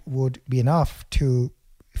 that would be enough to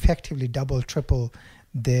effectively double, triple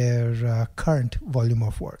their current volume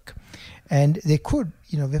of work. And they could,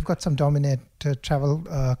 we've got some dominant travel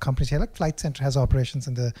companies here, like Flight Centre has operations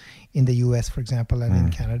in the US, for example, and in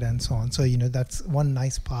Canada and so on. So, that's one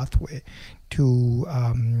nice pathway to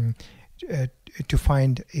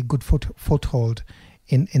find a good foothold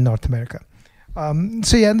in North America. And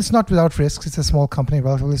it's not without risks. It's a small company,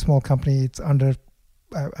 relatively small company. It's under,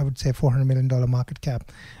 I would say, $400 million market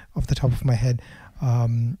cap off the top of my head.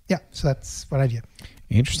 So that's what I do.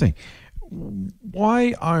 Interesting.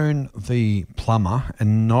 Why own the plumber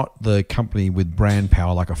and not the company with brand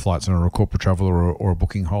power like a Flight Centre or a Corporate Traveller or a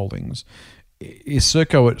Booking Holdings? Is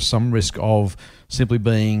Serco at some risk of simply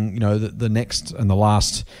being, the next and the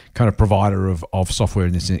last kind of provider of software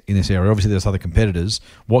in this area? Obviously, there's other competitors.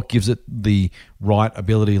 What gives it the right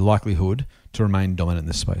ability, likelihood to remain dominant in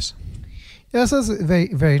this space? Yes, that's a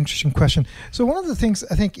very, very interesting question. So one of the things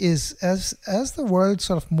I think is as the world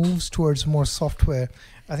sort of moves towards more software,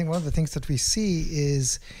 I think one of the things that we see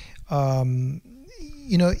is,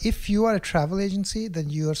 if you are a travel agency, then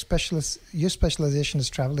your specialization is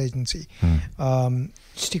travel agency.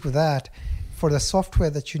 Stick with that. For the software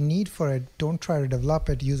that you need for it, don't try to develop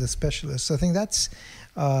it, use a specialist. So I think that's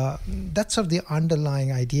sort of the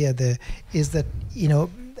underlying idea there, is that,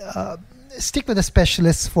 stick with the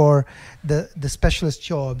specialists for the specialist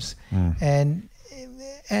jobs. And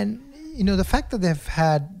the fact that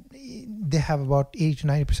they have about 80 to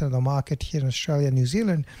 90% of the market here in Australia and New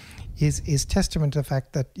Zealand is testament to the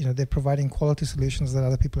fact that they're providing quality solutions that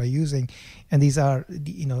other people are using, and these are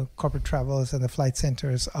Corporate Travels and the Flight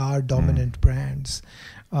Centres are dominant brands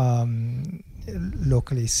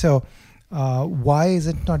locally. So why is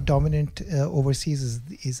it not dominant overseas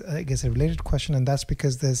is I guess a related question, and that's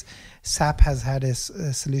because SAP has had a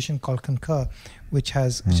solution called Concur, which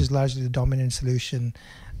is largely the dominant solution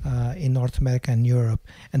in North America and Europe,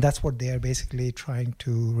 and that's what they are basically trying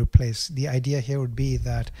to replace. The idea here would be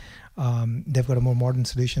that they've got a more modern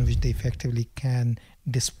solution which they effectively can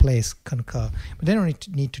displace Concur, but they don't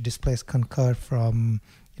need to displace Concur from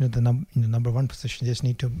the number one position. They just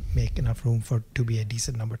need to make enough room to be a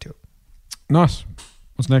decent number two. Nice.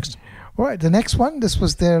 What's next? All right, the next one, this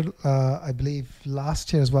was there, I believe,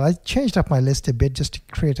 last year as well. I changed up my list a bit just to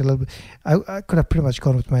create a little bit. I could have pretty much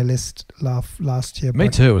gone with my list last year. Me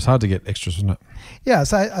too. It was hard to get extras, wasn't it? Yeah,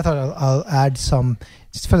 so I thought I'll add some,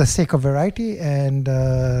 just for the sake of variety and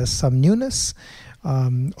some newness.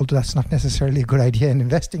 Although that's not necessarily a good idea in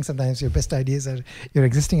investing. Sometimes your best ideas are your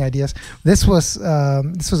existing ideas. This was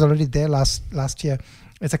already there last year.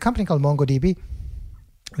 It's a company called MongoDB,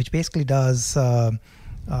 which basically does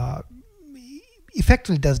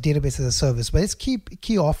effectively does database as a service, but its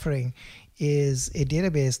key offering is a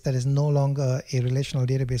database that is no longer a relational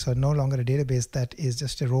database, or no longer a database that is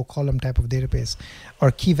just a row column type of database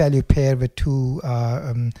or key value pair with two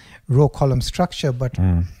row column structure, but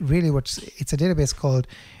really it's a database called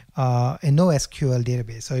a NoSQL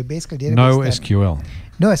database. So basically NoSQL.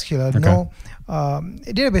 NoSQL. Okay. No. A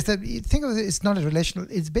database that you think of it's not a relational.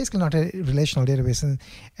 It's basically not a relational database, and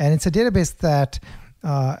it's a database that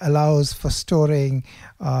allows for storing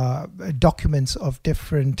documents of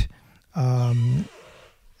different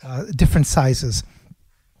sizes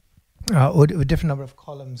or a different number of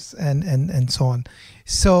columns and so on.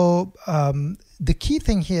 So the key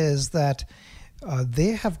thing here is that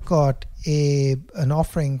they have got an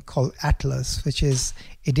offering called Atlas, which is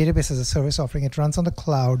a database as a service offering. It runs on the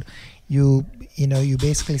cloud. You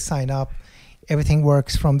basically sign up. Everything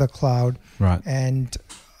works from the cloud, right? And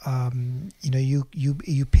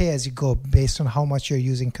you pay as you go based on how much you're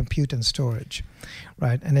using compute and storage,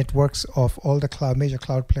 right? And it works off all the major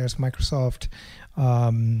cloud players: Microsoft,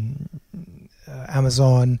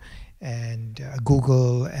 Amazon, and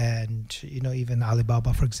Google, and even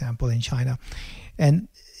Alibaba, for example, in China. And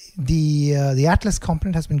the Atlas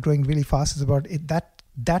component has been growing really fast. It's about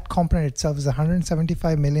that component itself is a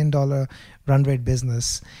 $175 million run rate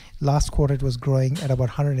business. Last quarter, it was growing at about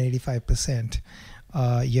 185%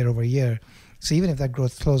 year over year. So even if that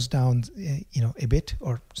growth slows down, a bit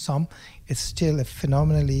or some, it's still a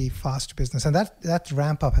phenomenally fast business. And that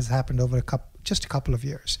ramp up has happened over just a couple of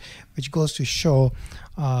years, which goes to show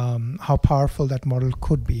how powerful that model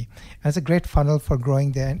could be. And it's a great funnel for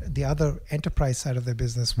growing the other enterprise side of their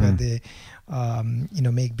business, where they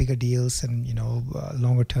make bigger deals and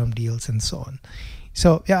longer term deals and so on.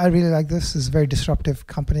 So yeah, I really like this. It's a very disruptive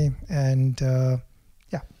company, and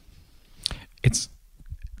It's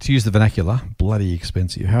to use the vernacular, bloody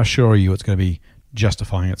expensive. How sure are you it's going to be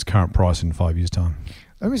justifying its current price in 5 years' time?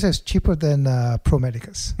 Let me say it's cheaper than Pro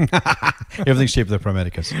Medicus. Everything's cheaper than Pro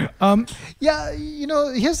Medicus. Here's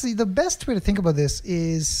the best way to think about this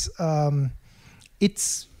is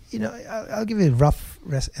it's, I'll give you a rough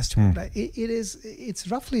estimate. Right? It's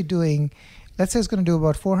roughly doing, let's say it's going to do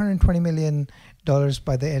about $420 million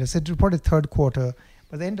by the end. It's reported third quarter.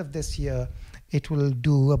 By the end of this year, it will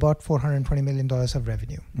do about $420 million of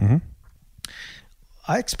revenue. Mm-hmm.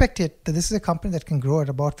 I expect that this is a company that can grow at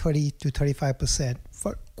about 30 to 35%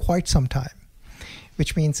 for quite some time,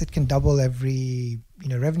 which means it can double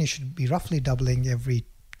revenue should be roughly doubling every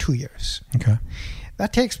 2 years. Okay.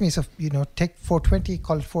 That takes me, take 420,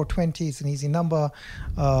 call it 420, it's an easy number.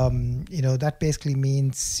 That basically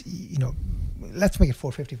means, let's make it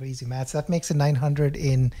 450 for easy maths. That makes it 900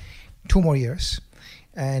 in 2 more years.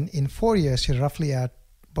 And in 4 years, you're roughly at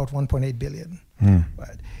about 1.8 billion.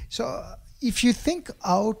 Right? So if you think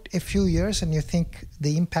out a few years and you think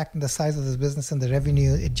the impact and the size of this business and the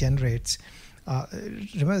revenue it generates,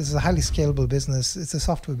 remember this is a highly scalable business. It's a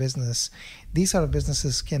software business. These sort of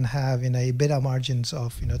businesses can have EBITDA margins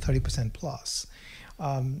of 30% plus.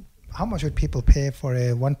 How much would people pay for a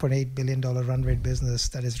 $1.8 billion run rate business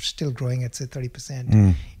that is still growing at say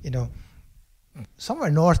 30%? Somewhere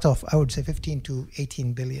north of, I would say, 15 to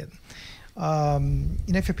 18 billion.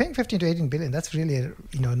 If you're paying 15 to 18 billion, that's really a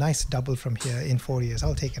nice double from here in 4 years.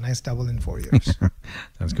 I'll take a nice double in 4 years.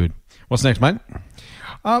 That's good. What's next, mate?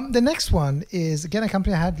 The next one is, again, a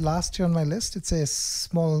company I had last year on my list. It's a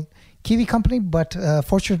small Kiwi company, but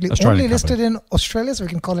fortunately Australian only listed company. in Australia, so we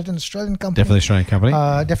can call it an Australian company. Definitely Australian company.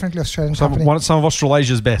 Definitely Australian company. Some of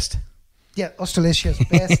Australasia's best. Yeah, Australasia's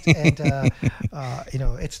best, and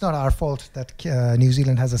it's not our fault that New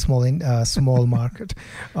Zealand has a small market.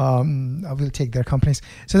 We'll take their companies.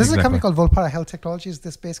 So this is a company called Volpara Health Technologies.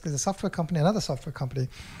 This basically is a software company, another software company,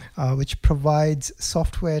 which provides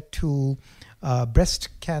software to breast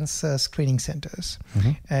cancer screening centers,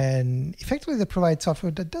 and effectively they provide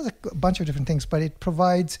software that does a bunch of different things, but it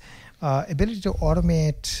provides ability to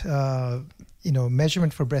automate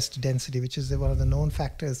measurement for breast density, which is one of the known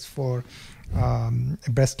factors for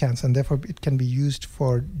breast cancer, and therefore it can be used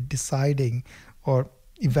for deciding or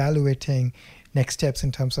evaluating next steps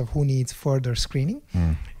in terms of who needs further screening.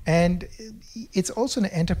 And it's also an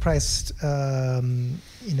enterprise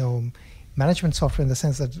management software in the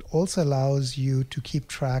sense that it also allows you to keep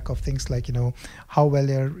track of things like how well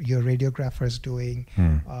your radiographer is doing,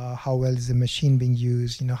 how well is the machine being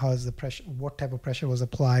used, how is the pressure, what type of pressure was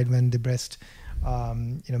applied when the breast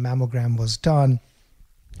mammogram was done,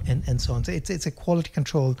 and so on. So it's a quality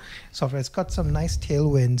control software. It's got some nice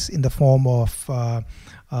tailwinds in the form of the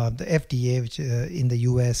FDA, which in the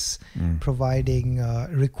US, requiring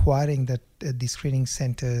that the screening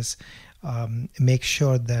centers make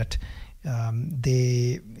sure that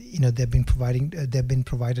they've been provided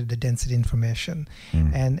the density information,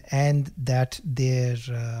 and that their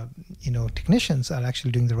technicians are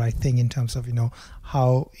actually doing the right thing in terms of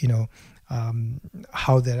how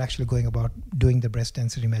they're actually going about doing the breast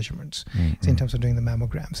density measurements, so in terms of doing the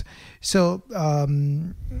mammograms. So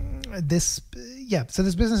this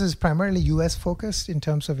business is primarily US focused in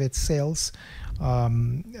terms of its sales,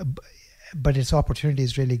 but its opportunity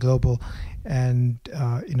is really global, and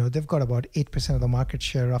they've got about 8% of the market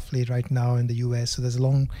share roughly right now in the US. So there's a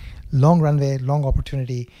long runway, long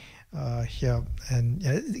opportunity here. And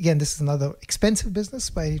again, this is another expensive business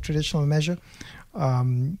by any traditional measure.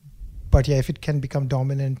 But if it can become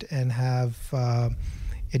dominant and have a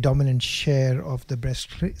dominant share of the breast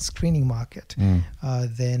screening market,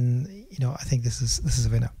 then I think this is a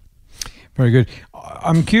winner. Very good.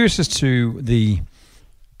 I'm curious as to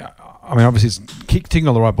obviously it's ticking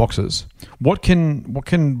all the right boxes. What can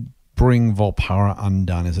bring Volpara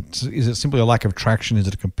undone? Is it simply a lack of traction? Is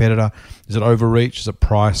it a competitor? Is it overreach? Is it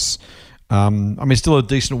price? Still a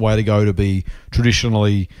decent way to go to be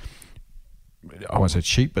traditionally, I won't say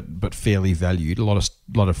cheap, but fairly valued. A lot of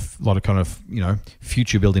kind of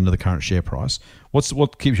future built into the current share price.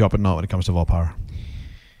 What keeps you up at night when it comes to Volpara?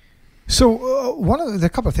 So a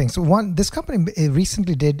couple of things. One, this company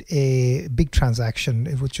recently did a big transaction,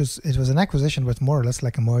 it was an acquisition, but more or less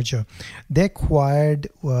like a merger. They acquired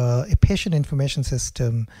a patient information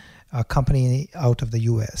system company out of the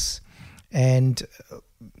US, and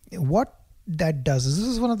what that does is, this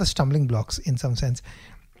is one of the stumbling blocks in some sense.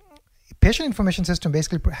 Patient information system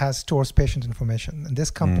basically stores patient information, and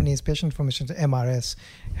this company's patient information, MRS,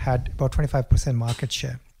 had about 25% market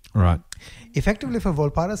share. Right. Effectively, for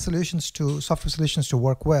Volpara software solutions to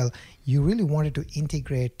work well, you really wanted to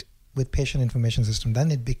integrate with patient information system.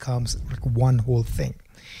 Then it becomes like one whole thing.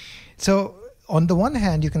 So on the one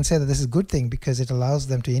hand, you can say that this is a good thing because it allows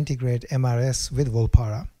them to integrate MRS with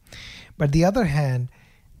Volpara. But the other hand,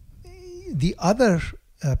 the other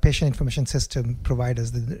patient information system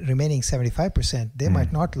providers, the remaining 75%, they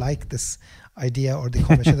might not like this idea or the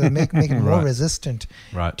combination. They'll make it more Right. resistant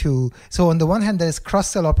Right. to. So on the one hand, there is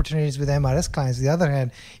cross-sell opportunities with MRS clients. The other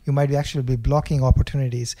hand, you might actually be blocking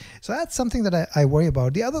opportunities. So that's something that I worry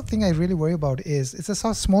about. The other thing I really worry about is it's a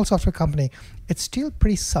small software company. It's still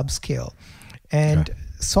pretty subscale. And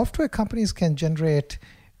software companies can generate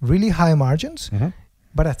really high margins,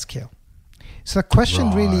 but at scale. So the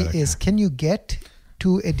question really is, can you get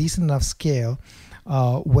to a decent enough scale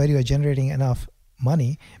where you are generating enough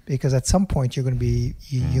money? Because at some point you're going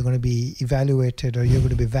to be evaluated, or you're going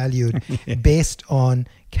to be valued based on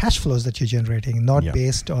cash flows that you're generating, not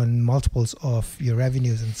based on multiples of your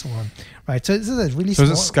revenues and so on, right? So this is a really So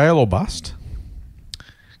is it scale or bust?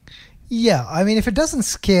 Yeah, I mean, if it doesn't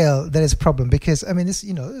scale, there is a problem, because I mean, this,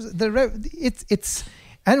 it's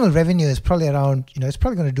annual revenue is probably around, it's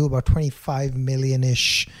probably going to do about 25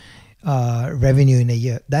 million-ish revenue in a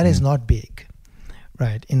year. That is not big,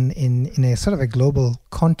 right? In a sort of a global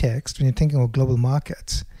context, when you're thinking of global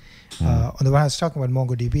markets, on the one hand, I was talking about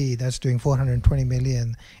MongoDB, that's doing 420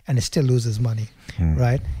 million and it still loses money,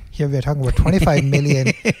 right? Here we are talking about 25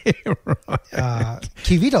 million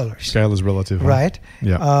Kiwi dollars. Scale is relative. Right?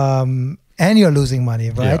 Yeah. And you're losing money,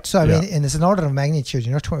 right? Yeah, So, I mean, and it's an order of magnitude,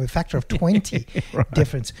 a factor of 20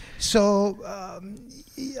 difference. So,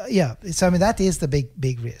 so, I mean, that is the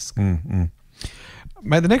big risk. Mate,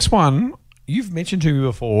 the next one, you've mentioned to me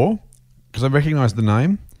before, because I recognize the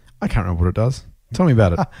name. I can't remember what it does. Tell me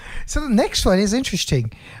about it. So the next one is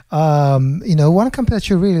interesting. One company that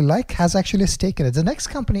you really like has actually a stake in it. The next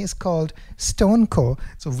company is called StoneCo.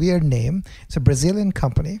 It's a weird name. It's a Brazilian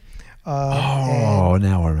company. Now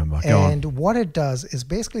I remember. Go on. And what it does is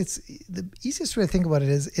basically, it's the easiest way to think about it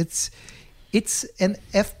is it's an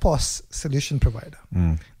FPOS solution provider.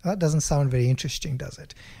 That doesn't sound very interesting, does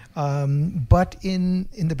it? But in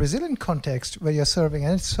the Brazilian context, where you're serving,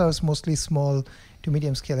 and it serves mostly small to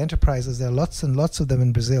medium scale enterprises, there are lots and lots of them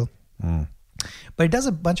in Brazil. But it does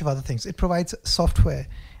a bunch of other things. It provides software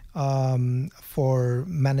for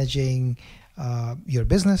managing your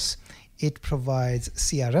business. It provides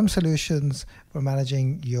CRM solutions for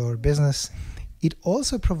managing your business. It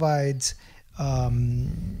also provides,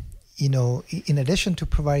 in addition to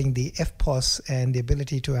providing the FPOS and the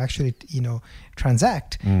ability to actually,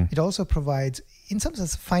 transact, it also provides, in some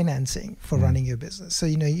sense, financing for running your business. So,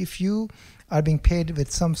 if you are being paid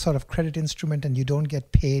with some sort of credit instrument and you don't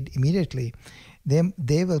get paid immediately,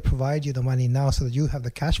 they will provide you the money now so that you have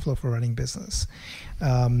the cash flow for running business.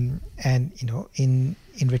 And,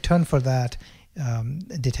 in return for that,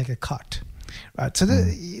 they take a cut. Right. So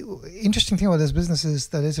the interesting thing about this business is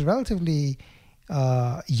that it's a relatively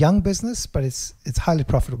young business, but it's highly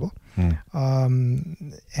profitable.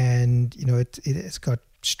 And, it's got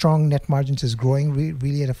strong net margins, is growing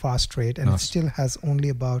really at a fast rate, and it still has only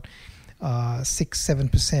about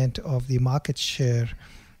 6-7% of the market share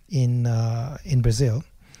in Brazil.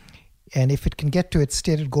 And if it can get to its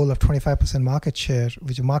stated goal of 25% market share,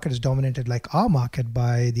 which the market is dominated like our market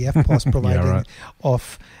by the FPOS providing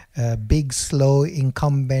of big, slow,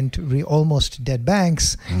 incumbent, almost dead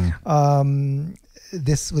banks,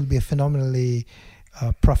 this will be a phenomenally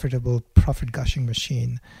profitable, profit-gushing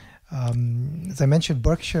machine. As I mentioned,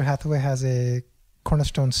 Berkshire Hathaway has a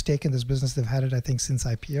cornerstone stake in this business. They've had it, I think, since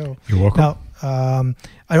IPO. You're welcome. Now,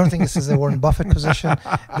 I don't think this is a Warren Buffett position.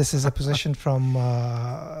 This is a position from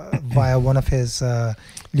via one of his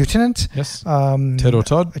lieutenants. Yes. Ted or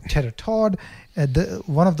Todd.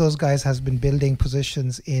 One of those guys has been building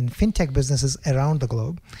positions in fintech businesses around the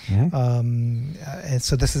globe. And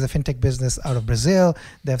so this is a fintech business out of Brazil.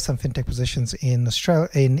 They have some fintech positions in Australia,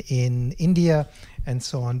 in India, and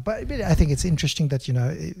so on. But I think it's interesting that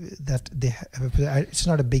that they have it's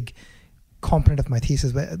not a big component of my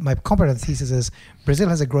thesis, but my component of the thesis is Brazil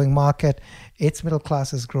has a growing market. Its middle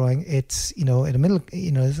class is growing. It's in a middle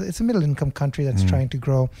it's a middle income country that's trying to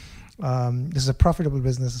grow. This is a profitable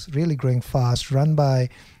business. It's really growing fast, run by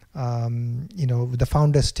with the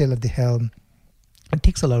founder still at the helm. It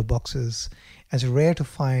ticks a lot of boxes. It's rare to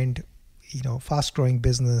find fast growing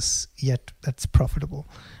business yet that's profitable.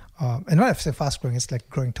 And when I say fast growing, it's like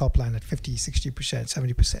growing top line at 50, 60%,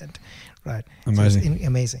 70%, right? Amazing. So it's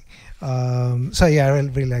amazing. So yeah, I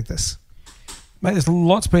really like this. Mate, there's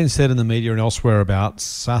lots been said in the media and elsewhere about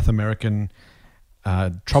South American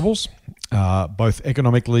troubles, both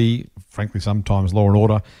economically, frankly, sometimes law and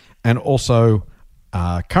order, and also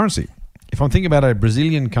currency. If I'm thinking about a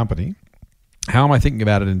Brazilian company how am I thinking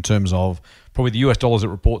about it in terms of probably the US dollars it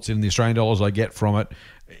reports in, the Australian dollars I get from it?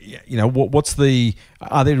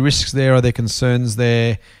 Are there risks there? Are there concerns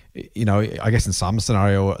there? I guess in some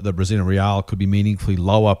scenario, the Brazilian real could be meaningfully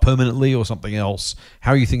lower permanently or something else.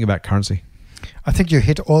 How are you thinking about currency? I think you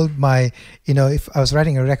hit all my, if I was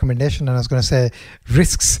writing a recommendation and I was going to say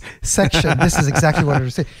risks section, this is exactly what I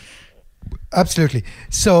would say. Absolutely.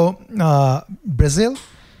 So Brazil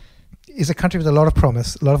is a country with a lot of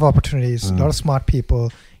promise, a lot of opportunities, a lot of smart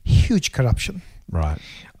people, huge corruption. Right.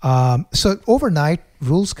 So overnight,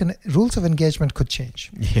 rules of engagement could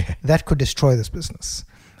change. Yeah. That could destroy this business.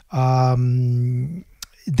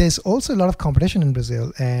 There's also a lot of competition in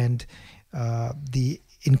Brazil, and the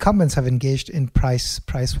incumbents have engaged in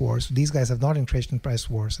price wars. These guys have not engaged in price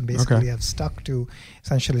wars, and basically have stuck to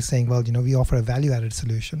essentially saying, well, we offer a value-added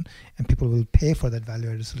solution, and people will pay for that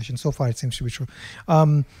value-added solution. So far, it seems to be true.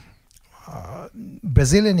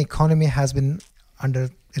 Brazilian economy has been under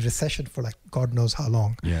a recession for like God knows how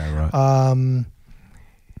long. Yeah, right.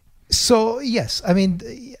 So yes, I mean,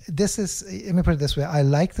 this is. Let me put it this way: I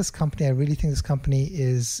like this company. I really think this company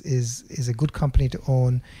is a good company to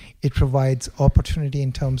own. It provides opportunity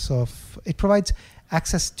in terms of it provides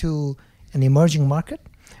access to an emerging market,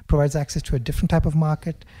 provides access to a different type of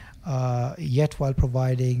market, yet while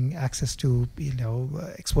providing access to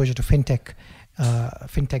exposure to fintech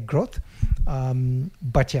growth.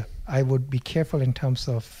 But yeah, I would be careful in terms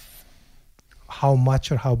of how much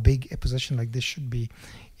or how big a position like this should be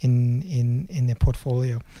in a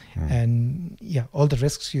portfolio. And yeah, all the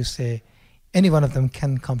risks you say, any one of them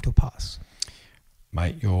can come to pass.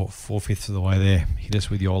 Mate, you're 4/5 of the way there. Hit us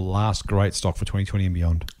with your last great stock for 2020 and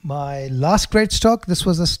beyond. My last great stock, this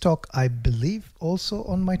was a stock I believe also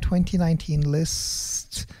on my 2019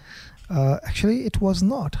 list. Actually, it was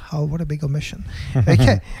not. What a big omission.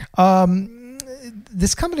 Okay.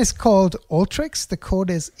 This company is called Alteryx. The code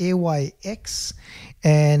is AYX,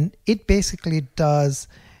 and it basically does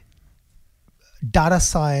data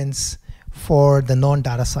science for the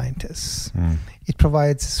non-data scientists. It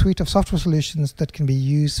provides a suite of software solutions that can be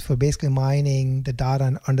used for basically mining the data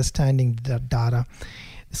and understanding the data.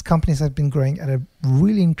 This company has been growing at a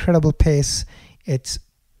really incredible pace. It's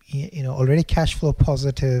already cash flow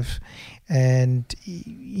positive, and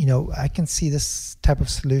I can see this type of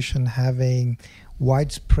solution having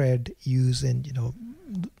widespread use in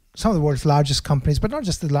some of the world's largest companies, but not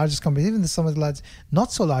just the largest companies, even some of the large,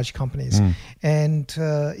 not so large companies. And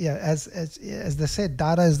as they said,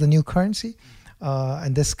 data is the new currency,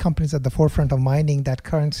 and this company is at the forefront of mining that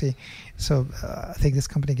currency. So I think this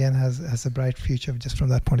company again has a bright future just from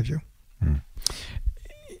that point of view.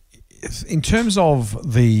 In terms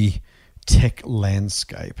of the tech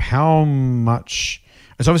landscape, how much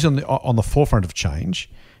it's obviously on the forefront of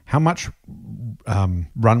change. How much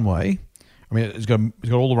runway? I mean, it's got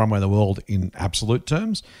all the runway in the world in absolute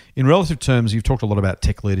terms. In relative terms, you've talked a lot about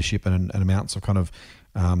tech leadership and amounts of kind of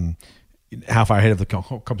how far ahead of the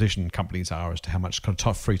competition companies are as to how much kind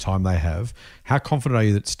of free time they have. How confident are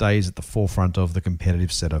you that it stays at the forefront of the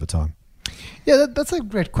competitive set over time? Yeah, that's a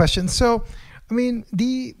great question. So, I mean,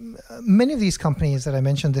 many of these companies that I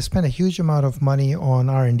mentioned, they spend a huge amount of money on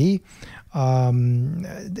R&D. A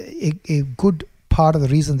good part of the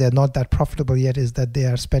reason they're not that profitable yet is that they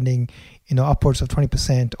are spending, upwards of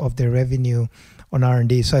 20% of their revenue on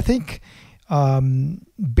R&D. So I think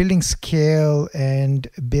building scale and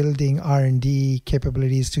building R&D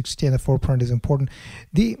capabilities to stay in the forefront is important.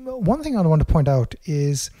 The one thing I want to point out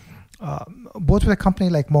is both with a company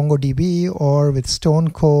like MongoDB or with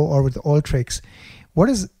StoneCo or with Alteryx, what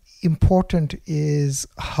is important is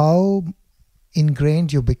how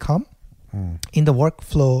ingrained you become in the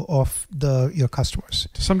workflow of your customers.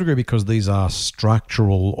 To some degree, because these are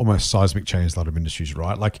structural, almost seismic changes in a lot of industries,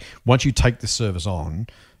 right? Like once you take this service on,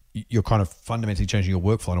 you're kind of fundamentally changing your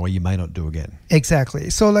workflow in a way you may not do again. Exactly.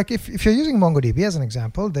 So like if you're using MongoDB as an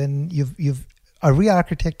example, then you've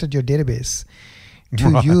re-architected your database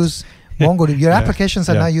to use MongoDB. Your applications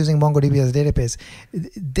are now using MongoDB as a database.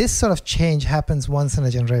 This sort of change happens once in a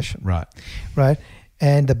generation. Right.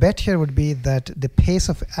 And the bet here would be that the pace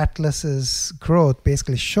of Atlas's growth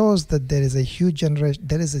basically shows that there is a huge generation.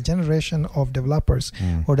 There is a generation of developers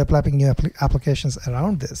who are developing new applications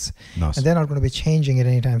around this, and they're not going to be changing it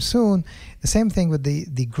anytime soon. The same thing with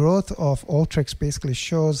the growth of Alteryx basically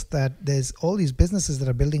shows that there's all these businesses that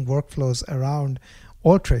are building workflows around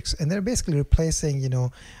Alteryx, and they're basically replacing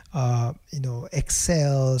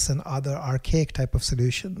Excels and other archaic type of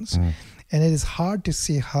solutions. And it is hard to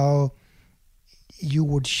see how you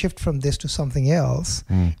would shift from this to something else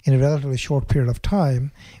in a relatively short period of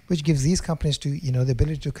time, which gives these companies to the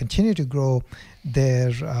ability to continue to grow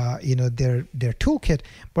their their toolkit,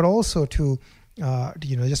 but also to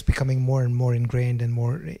just becoming more and more ingrained and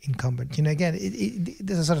more incumbent. Again,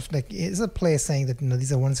 this is sort of like, it's a play saying that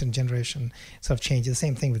these are once in a generation sort of changes. The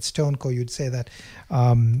same thing with StoneCo. You'd say that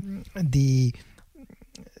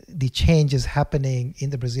the change is happening in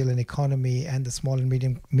the Brazilian economy, and the small and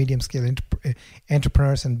medium scale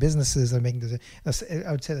entrepreneurs and businesses are making this.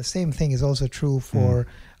 I would say the same thing is also true for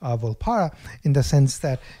Volpara, in the sense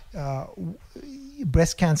that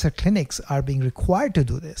breast cancer clinics are being required to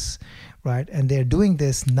do this, right? And they're doing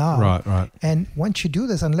this now. Right. And once you do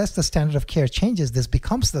this, unless the standard of care changes, this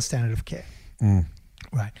becomes the standard of care.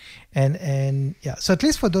 Right. And yeah, so at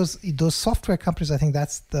least for those software companies, I think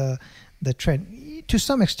that's the trend. To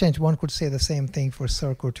some extent, one could say the same thing for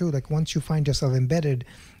Serco too. Like, once you find yourself embedded,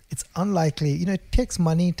 it's unlikely, it takes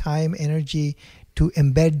money, time, energy to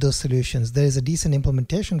embed those solutions. There is a decent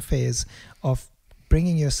implementation phase of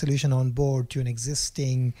bringing your solution on board to an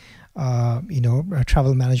existing a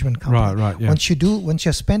travel management company. Right, yeah. Once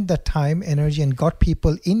you spent that time, energy, and got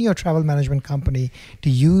people in your travel management company to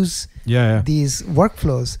use these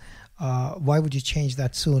workflows, why would you change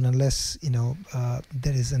that soon, unless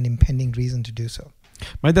there is an impending reason to do so?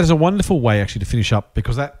 Mate, that is a wonderful way actually to finish up,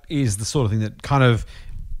 because that is the sort of thing that kind of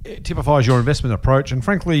typifies your investment approach. And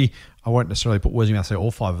frankly, I won't necessarily put words in your mouth, say all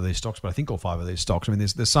 5 of these stocks, but I think all 5 of these stocks. I mean,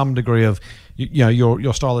 there's some degree of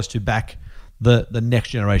your style is to back the next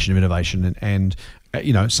generation of innovation, and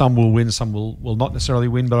some will win, some will not necessarily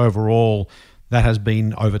win, but overall, that has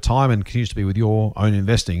been, over time, and continues to be with your own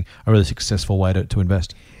investing, a really successful way to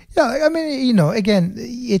invest. Yeah, I mean, again,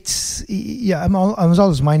 it's I was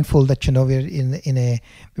always mindful that we're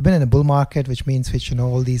we've been in a bull market, which means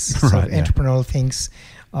all these sort of entrepreneurial things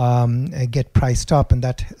get priced up, and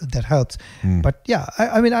that helps. But yeah,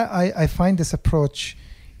 I find this approach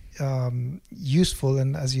useful,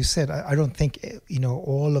 and as you said, I don't think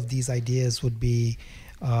all of these ideas would be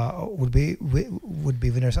winners.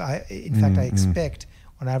 In fact, I expect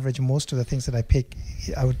on average most of the things that I pick,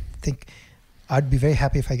 I would think I'd be very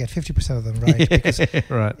happy if I get 50% of them right. Because,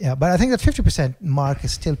 right. Yeah, but I think that 50% mark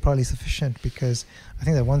is still probably sufficient, because I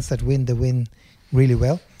think that once that win, they win really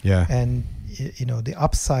well. Yeah. And the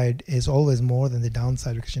upside is always more than the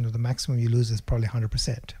downside, because the maximum you lose is probably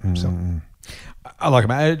 100%. So I like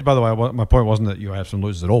it. By the way, my point wasn't that you have some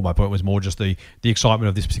losers at all. My point was more just the excitement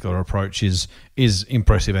of this particular approach is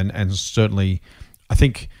impressive, and certainly, I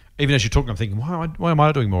think, even as you're talking, I'm thinking, why am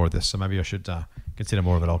I doing more of this? So maybe I should consider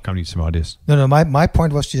more of it. I'll come to you with some ideas. No. My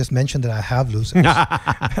point was to just mention that I have losers.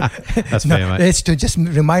 That's fair, mate. It's to just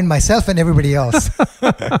remind myself and everybody else.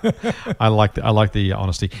 I like the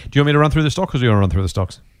honesty. Do you want me to run through the stocks, or do you want to run through the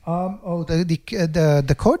stocks?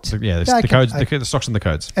 The codes. The stocks and the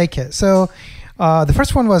codes. Okay, so the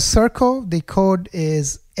first one was Serco. The code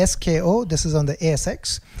is SKO. This is on the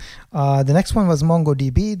ASX. The next one was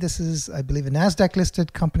MongoDB. This is, I believe, a NASDAQ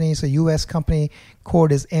listed company, so US company.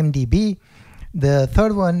 Code is MDB. The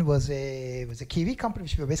third one was a Kiwi company,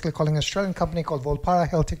 which we're basically calling an Australian company, called Volpara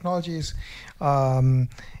Health Technologies.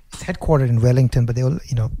 It's headquartered in Wellington, but they all,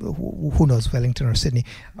 who knows, Wellington or Sydney.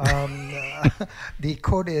 The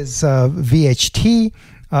code is VHT,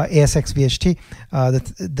 ASX VHT.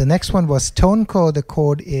 The next one was StoneCo. The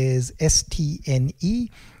code is STNE.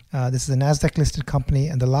 This is a NASDAQ listed company.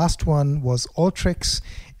 And the last one was Alteryx,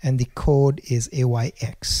 and the code is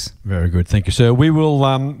AYX. Very good. Thank you, sir. We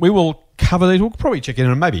will cover these. We'll probably check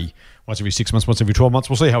in maybe once every 6 months, once every 12 months.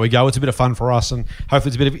 We'll see how we go. It's a bit of fun for us, and hopefully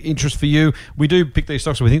it's a bit of interest for you. We do pick these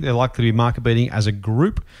stocks, so we think they're likely to be market beating as a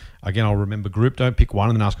group. Again, I'll remember group. Don't pick one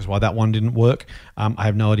and then ask us why that one didn't work. I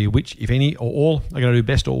have no idea which, if any, or all are going to do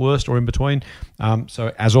best or worst or in between.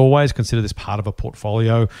 So as always, consider this part of a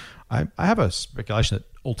portfolio. I have a speculation that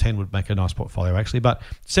all 10 would make a nice portfolio, actually. But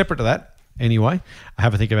separate to that, anyway, I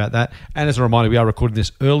have a think about that. And as a reminder, we are recording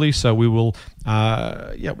this early, so we will,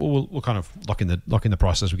 we'll kind of lock in the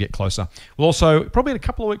price as we get closer. We'll also, probably in a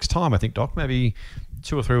couple of weeks' time, I think, Doc, maybe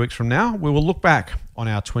 2 or 3 weeks from now, we will look back on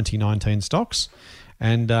our 2019 stocks,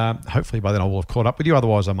 and hopefully by then I will have caught up with you.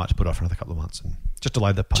 Otherwise, I might just put off another couple of months and just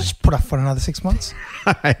delay the pain. Just put off for another 6 months.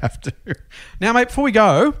 I have to. Now, mate, before we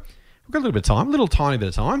go, we've got a little bit of time, a little tiny bit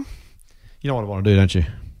of time. You know what I want to do, don't you?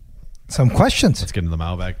 Some questions. Let's get into the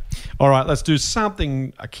mailbag. All right, let's do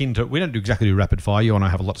something akin to... We don't exactly do rapid fire. You and I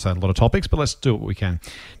have a lot to say on a lot of topics, but let's do what we can.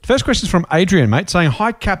 The first question is from Adrian, mate, saying,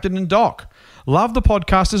 "Hi, Captain and Doc. Love the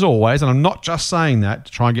podcast as always, and I'm not just saying that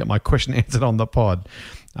to try and get my question answered on the pod.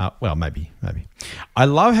 Well, maybe. I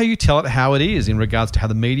love how you tell it how it is in regards to how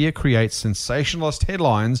the media creates sensationalist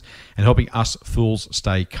headlines and helping us fools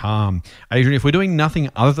stay calm. Adrian, if we're doing nothing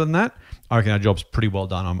other than that, I reckon our job's pretty well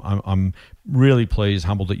done. I'm really pleased,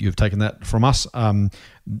 humbled that you've taken that from us.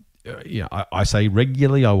 I say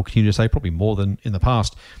regularly, I will continue to say probably more than in the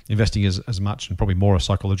past, investing is as much and probably more a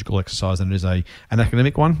psychological exercise than it is an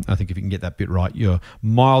academic one. I think if you can get that bit right, you're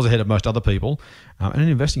miles ahead of most other people. And in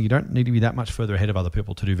investing, you don't need to be that much further ahead of other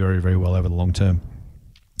people to do very, very well over the long term.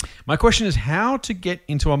 My question is how to get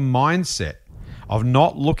into a mindset of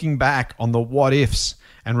not looking back on the what ifs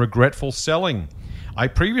and regretful selling. I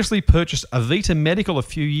previously purchased a Vita Medical a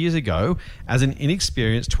few years ago as an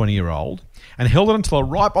inexperienced 20-year-old and held it until a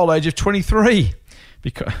ripe old age of 23.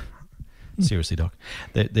 Because seriously, Doc,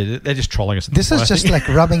 they're just trolling us. This is just like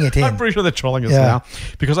rubbing it in. I'm pretty sure they're trolling us now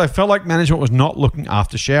because I felt like management was not looking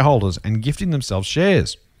after shareholders and gifting themselves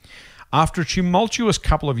shares. After a tumultuous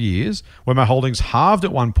couple of years where my holdings halved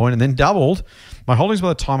at one point and then doubled, my holdings by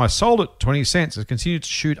the time I sold at 20 cents has continued to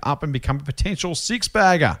shoot up and become a potential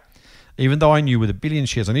six-bagger. Even though I knew with 1 billion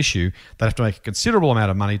shares on issue, they'd have to make a considerable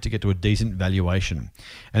amount of money to get to a decent valuation.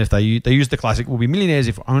 And if they use the classic, we'll be millionaires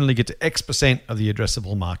if we only get to X% of the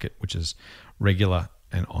addressable market, which is regular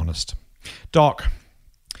and honest. Doc,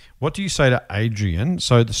 what do you say to Adrian?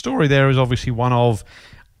 So the story there is obviously one of,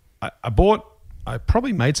 I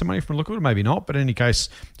probably made some money from the look of it, maybe not, but in any case,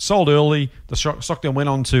 sold early, the stock then went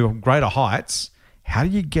on to greater heights. How do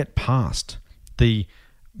you get past the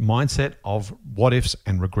mindset of what ifs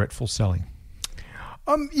and regretful selling?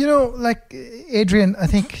 Like Adrian, I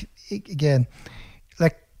think again,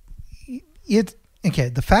 like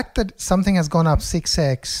the fact that something has gone up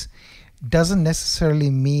 6x doesn't necessarily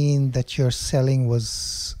mean that your selling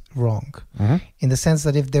was wrong. Mm-hmm. In the sense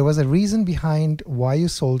that if there was a reason behind why you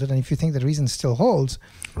sold it, and if you think the reason still holds,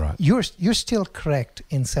 right, you're still correct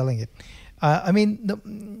in selling it. I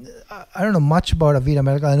don't know much about Vita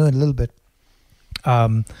Medical. I know it a little bit.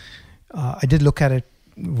 I did look at it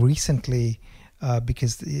recently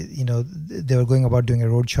because they were going about doing a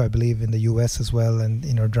roadshow, I believe, in the US as well, and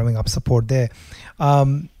drumming up support there.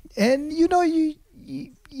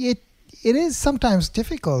 It is sometimes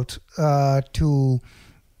difficult to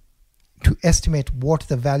estimate what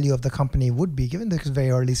the value of the company would be, given this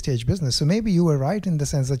very early stage business. So maybe you were right in the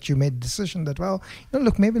sense that you made the decision that,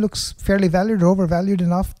 maybe looks fairly valued or overvalued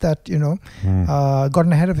enough that,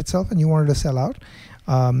 gotten ahead of itself and you wanted to sell out,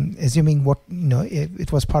 assuming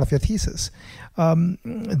it was part of your thesis.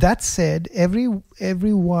 That said,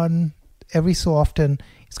 everyone, every so often,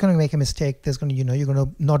 it's going to make a mistake. There's going to, you're going to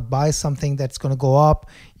not buy something that's going to go up.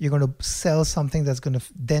 You're going to sell something that's going to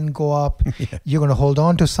then go up. Yeah. You're going to hold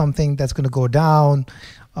on to something that's going to go down.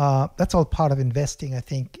 That's all part of investing, I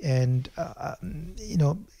think. And,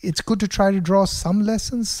 it's good to try to draw some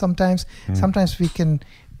lessons. Sometimes we can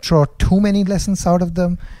draw too many lessons out of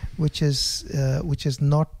them, which is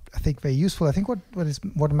not, I think, very useful. I think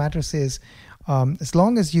what matters is as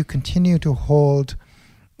long as you continue to hold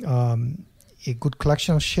a good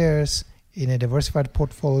collection of shares in a diversified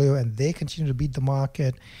portfolio and they continue to beat the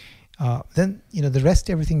market, then the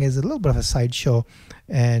rest, everything is a little bit of a sideshow,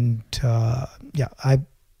 and I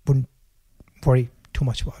wouldn't worry too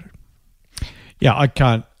much about it. Yeah, I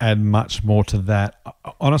can't add much more to that.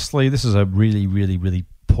 Honestly, this is a really, really, really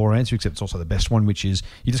poor answer, except it's also the best one, which is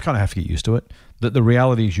you just kind of have to get used to it. The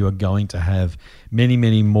reality is you are going to have many,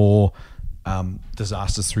 many more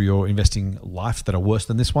disasters through your investing life that are worse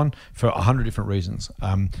than this one for 100 different reasons.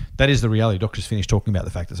 That is the reality. Doc just finished talking about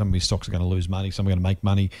the fact that some of these stocks are going to lose money, some are going to make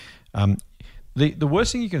money. The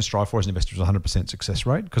worst thing you can strive for as an investor is 100% success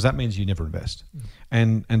rate, because that means you never invest.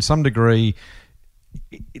 And some degree,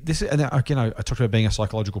 I talked about being a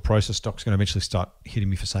psychological process. Doc's going to eventually start hitting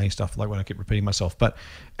me for saying stuff like when I keep repeating myself. But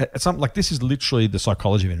it's something like this is literally the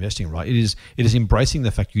psychology of investing, right? It is embracing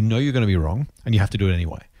the fact you're going to be wrong and you have to do it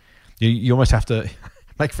anyway. You almost have to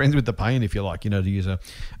make friends with the pain, if you like, to use a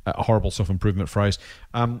horrible self-improvement phrase.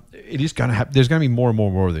 It is going to happen. There's going to be more and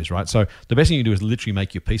more of these, right? So the best thing you do is literally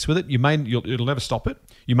make your peace with it. It'll never stop it.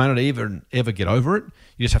 You may not even ever get over it.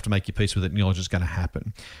 You just have to make your peace with it, and it's just going to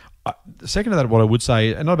happen. The second to that, what I would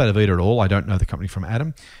say, and not about Avita at all, I don't know the company from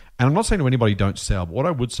Adam, and I'm not saying to anybody don't sell, but what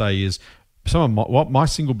I would say is my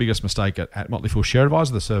single biggest mistake at Motley Fool Share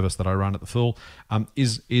Advisor, the service that I run at the Fool,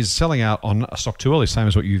 is selling out on a stock too early, same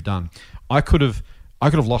as what you've done. I could have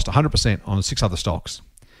lost 100% on 6 other stocks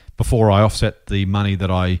before I offset the money that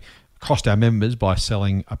I cost our members by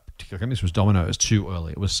selling a particular company. This was Domino's too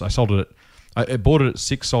early. I bought it at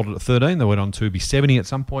 6, sold it at 13. They went on to be 70 at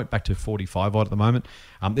some point, back to 45 odd at the moment.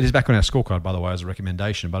 It is back on our scorecard, by the way, as a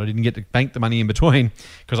recommendation, but I didn't get to bank the money in between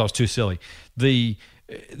because I was too silly.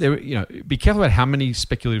 be careful about how many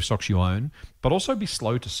speculative stocks you own, but also be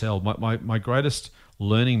slow to sell. My greatest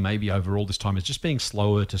learning maybe over all this time is just being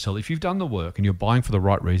slower to sell. If you've done the work and you're buying for the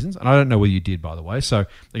right reasons, and I don't know whether you did, by the way. So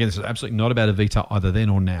again, this is absolutely not about Avita either then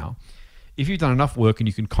or now. If you've done enough work and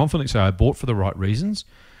you can confidently say, I bought for the right reasons,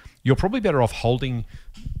 you're probably better off holding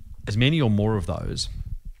as many or more of those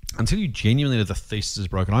until you genuinely know the thesis is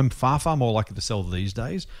broken. I'm far, far more likely to sell these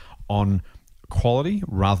days on quality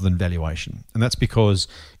rather than valuation. And that's because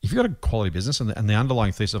if you've got a quality business and the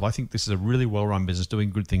underlying thesis of, I think this is a really well-run business, doing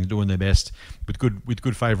good things, doing their best with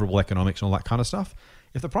good favorable economics and all that kind of stuff,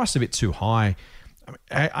 if the price is a bit too high,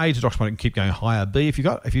 A, stocks might keep going higher. B, if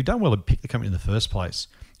you've done well to pick the company in the first place,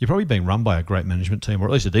 you're probably being run by a great management team, or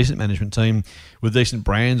at least a decent management team with decent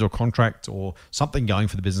brands or contract or something going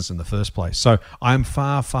for the business in the first place. So I'm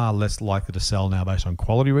far, far less likely to sell now based on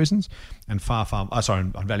quality reasons and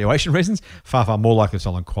on valuation reasons, far more likely to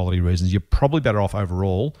sell on quality reasons. You're probably better off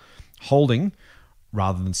overall holding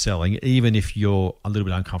rather than selling, even if you're a little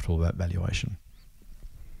bit uncomfortable about valuation.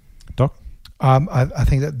 Doc? I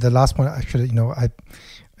think that the last one, actually, I'd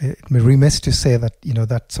be remiss to say that,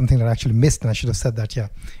 that's something that I actually missed, and I should have said that,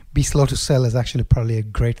 be slow to sell is actually probably a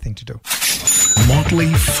great thing to do.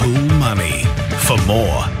 Motley Fool Money. For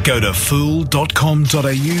more, go to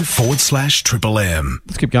fool.com.au/MMM.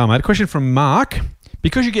 Let's keep going, mate. A question from Mark.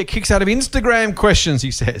 Because you get kicks out of Instagram questions, he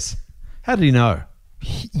says. How did he know?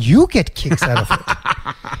 You get kicks out of it.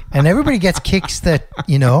 And everybody gets kicks that,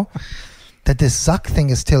 that this Zuck thing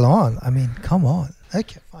is still on. I mean, come on.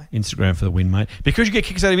 Okay, fine. Instagram for the win, mate. Because you get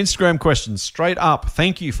kicks out of Instagram questions, straight up,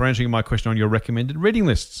 thank you for answering my question on your recommended reading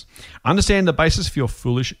lists. Understand the basis for your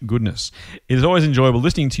foolish goodness. It is always enjoyable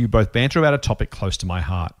listening to you both banter about a topic close to my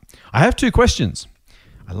heart. I have 2 questions.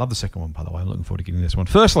 I love the second one, by the way. I'm looking forward to getting this one.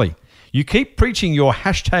 Firstly, you keep preaching your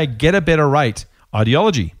 #GetABetterRate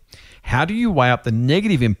ideology. How do you weigh up the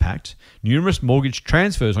negative impact numerous mortgage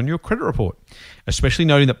transfers on your credit report, especially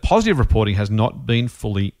noting that positive reporting has not been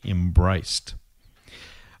fully embraced?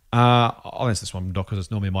 I'll answer this one, Doc, because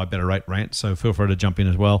it's normally my better rate rant, so feel free to jump in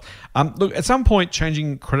as well. Look, at some point,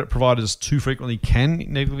 changing credit providers too frequently can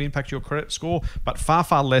negatively impact your credit score, but far,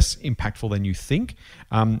 far less impactful than you think.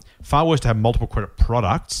 Far worse to have multiple credit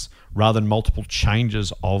products rather than multiple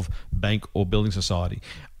changes of bank or building society.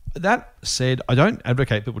 That said, I don't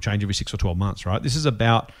advocate people change every 6 or 12 months, right? This is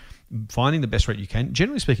about finding the best rate you can.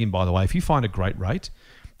 Generally speaking, by the way, if you find a great rate,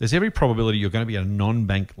 there's every probability you're going to be a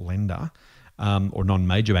non-bank lender, or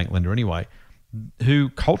non-major bank lender anyway, who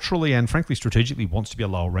culturally and frankly strategically wants to be a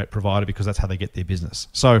lower rate provider because that's how they get their business.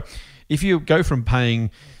 So if you go from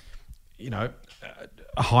paying, a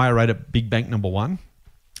higher rate at big bank number one,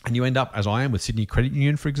 and you end up, as I am, with Sydney Credit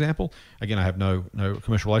Union, for example, again, I have no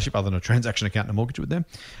commercial relationship other than a transaction account and a mortgage with them,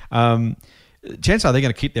 chances are they're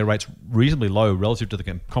going to keep their rates reasonably low relative to the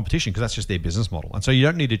competition because that's just their business model. And so you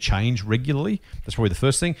don't need to change regularly. That's probably the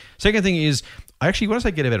first thing. Second thing is, when I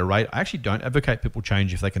say get a better rate, I actually don't advocate people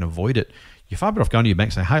change if they can avoid it. You're far better off going to your bank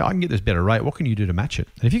and saying, hey, I can get this better rate. What can you do to match it?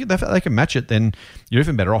 And if they can match it, then you're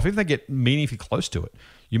even better off. If they get meaningfully close to it,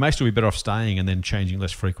 you may still be better off staying and then changing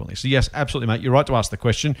less frequently. So yes, absolutely, mate. You're right to ask the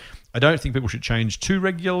question. I don't think people should change too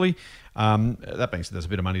regularly. That being said, there's a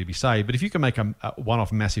bit of money to be saved. But if you can make a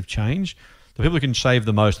one-off massive change, the people who can save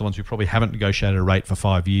the most, the ones who probably haven't negotiated a rate for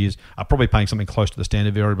 5 years, are probably paying something close to the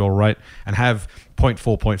standard variable rate and have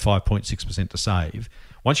 0.4, 0.5, 0.6% to save.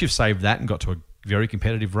 Once you've saved that and got to a very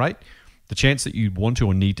competitive rate, the chance that you want to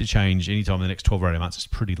or need to change anytime in the next 12 or 18 months is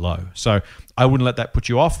pretty low. So I wouldn't let that put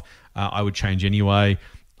you off. I would change anyway.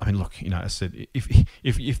 I mean, look, as I said,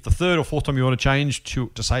 if the third or fourth time you want to change to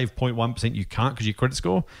save 0.1%, you can't because your credit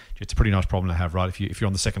score, it's a pretty nice problem to have, right? If you're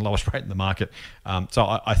on the second lowest rate in the market.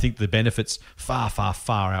 So I think the benefits far, far,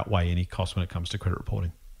 far outweigh any cost when it comes to credit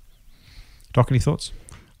reporting. Doc, any thoughts?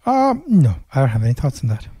 No, I don't have any thoughts on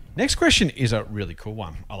that. Next question is a really cool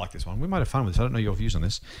one. I like this one. We might have fun with this. I don't know your views on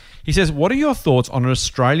this. He says, what are your thoughts on an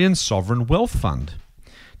Australian sovereign wealth fund?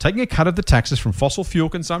 Taking a cut of the taxes from fossil fuel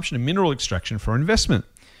consumption and mineral extraction for investment.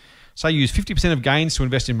 Say use 50% of gains to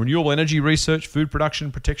invest in renewable energy research, food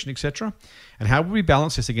production, protection, etc. And how would we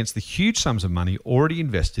balance this against the huge sums of money already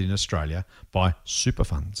invested in Australia by super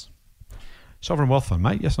funds? Sovereign wealth fund,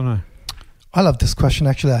 mate, yes or no? I love this question,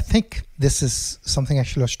 actually. I think this is something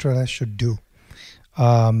actually Australia should do.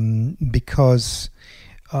 Because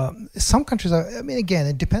some countries are, again,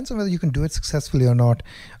 it depends on whether you can do it successfully or not.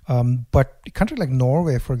 But a country like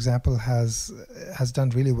Norway, for example, has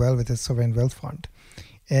done really well with its sovereign wealth fund.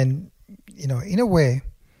 And, in a way,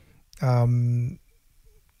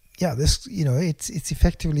 this, it's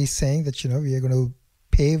effectively saying that, we are going to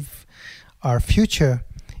pave our future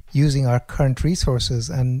using our current resources,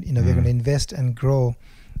 and we're going to invest and grow,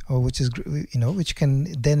 which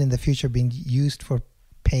can then in the future be used for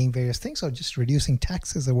paying various things or just reducing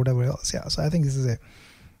taxes or whatever else. Yeah, so I think this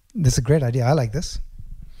is a great idea. I like this.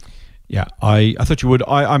 Yeah, I thought you would.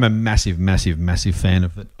 I'm a massive fan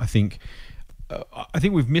of it. I think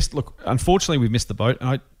we've missed. Look, unfortunately, we've missed the boat.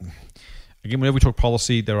 And again, whenever we talk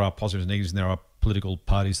policy, there are positives and negatives, and there are political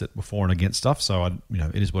parties that were for and against stuff. So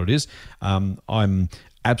it is what it is. I'm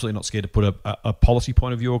absolutely not scared to put a policy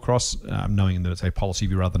point of view across, knowing that it's a policy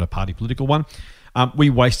view rather than a party political one. We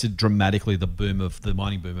wasted dramatically the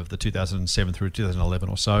mining boom of the 2007 through 2011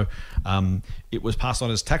 or so. It was passed on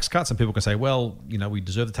as tax cuts, and people can say, well, we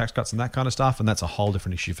deserve the tax cuts and that kind of stuff, and that's a whole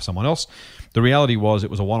different issue for someone else. The reality was it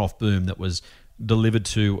was a one-off boom that was delivered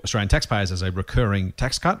to Australian taxpayers as a recurring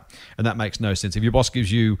tax cut, and that makes no sense. If your boss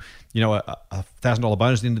gives you, a $1,000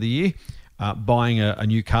 bonus at the end of the year, buying a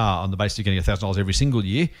new car on the basis of getting $1,000 every single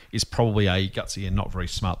year is probably a gutsy and not very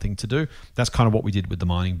smart thing to do. That's kind of what we did with the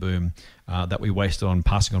mining boom that we wasted on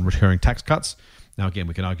passing on recurring tax cuts. Now, again,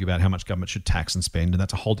 we can argue about how much government should tax and spend, and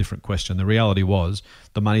that's a whole different question. The reality was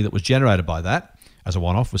the money that was generated by that as a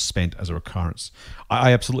one-off was spent as a recurrence.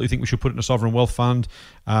 I absolutely think we should put it in a sovereign wealth fund.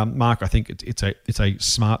 Mark, I think it's a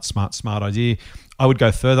smart idea. I would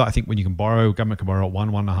go further. I think when you can borrow, government can borrow at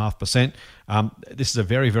 1.5%. This is a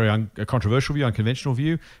very, very controversial view, unconventional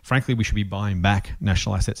view. Frankly, we should be buying back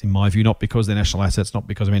national assets, in my view, not because they're national assets, not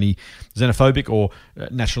because of any xenophobic or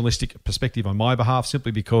nationalistic perspective on my behalf,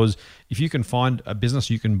 simply because if you can find a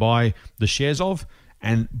business you can buy the shares of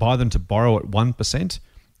and buy them to borrow at 1%,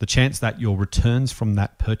 the chance that your returns from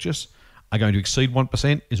that purchase are going to exceed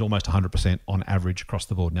 1% is almost 100% on average across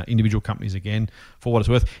the board. Now, individual companies, again, for what it's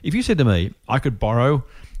worth, if you said to me, I could borrow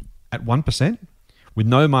at 1% with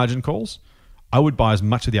no margin calls, I would buy as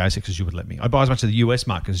much of the ASX as you would let me. I'd buy as much of the US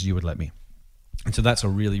market as you would let me. And so that's a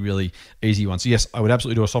really, really easy one. So yes, I would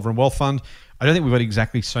absolutely do a sovereign wealth fund. I don't think we've got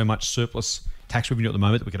exactly so much surplus tax revenue at the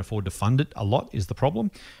moment that we can afford to fund it a lot is the problem.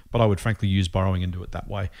 But I would frankly use borrowing and do it that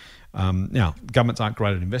way. Now, governments aren't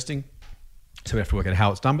great at investing, so we have to work out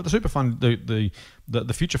how it's done. But the super fund,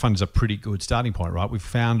 the future fund is a pretty good starting point, right? We've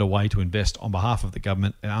found a way to invest on behalf of the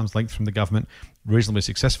government at arm's length from the government reasonably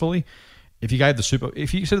successfully. If you said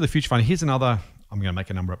to the future fund, here's another, I'm going to make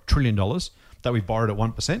a number up, $1 trillion that we've borrowed at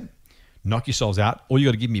 1%, knock yourselves out. All you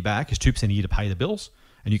got to give me back is 2% a year to pay the bills,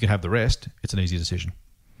 and you can have the rest. It's an easy decision.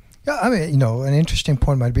 Yeah, I mean, an interesting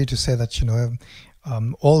point might be to say that,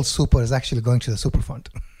 all super is actually going to the super fund.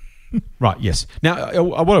 Right, yes. Now,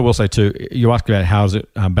 what I will say too, you asked about how is it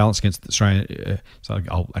balanced against Australia, so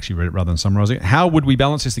I'll actually read it rather than summarising it. How would we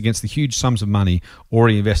balance this against the huge sums of money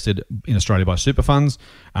already invested in Australia by super funds?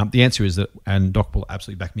 The answer is that, and Doc will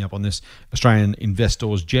absolutely back me up on this, Australian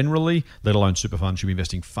investors generally, let alone super funds, should be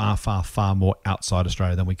investing far, far, far more outside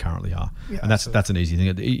Australia than we currently are. Yeah, and that's an easy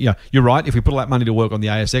thing. Yeah, you're right. If we put all that money to work on the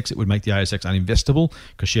ASX, it would make the ASX uninvestable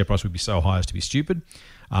because share price would be so high as to be stupid.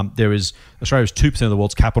 Australia's 2% of the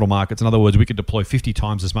world's capital markets. In other words, we could deploy 50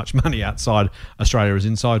 times as much money outside Australia as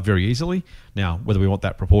inside very easily. Now, whether we want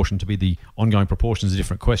that proportion to be the ongoing proportion is a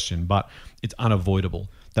different question, but it's unavoidable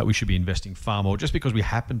that we should be investing far more. Just because we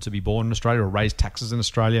happen to be born in Australia or raise taxes in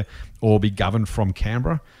Australia or be governed from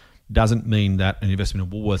Canberra doesn't mean that an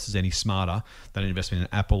investment in Woolworths is any smarter than an investment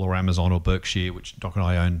in Apple or Amazon or Berkshire, which Doc and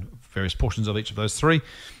I own various portions of each of those three.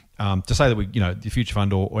 To say that the future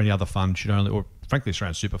fund or any other fund should only, or frankly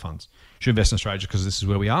Australian super funds, should invest in Australia just because this is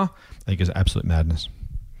where we are, I think is absolute madness.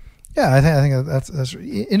 Yeah, I think that's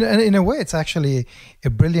in a way it's actually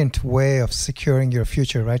a brilliant way of securing your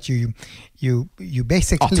future, right? You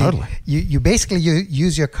basically totally. you basically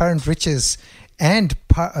use your current riches and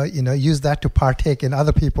use that to partake in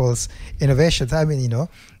other people's innovations. I mean,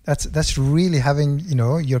 that's really having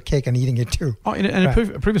your cake and eating it too. Oh, in a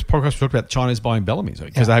previous podcast we talked about China's buying Bellamy's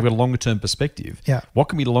because they have got a longer term perspective. Yeah. What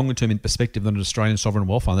can be the longer term in perspective than an Australian sovereign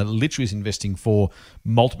wealth fund that literally is investing for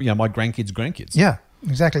multiple, my grandkids? Yeah,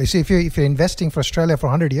 exactly. So if you're investing for Australia for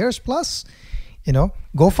 100 years plus,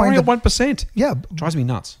 go find the 1%. Yeah, drives me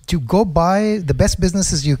nuts. To go buy the best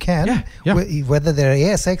businesses you can, whether they're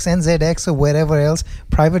ASX, NZX, or wherever else,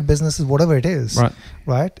 private businesses, whatever it is,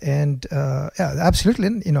 right? And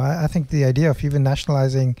absolutely. I think the idea of even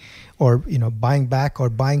nationalizing, or buying back or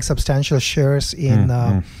buying substantial shares in,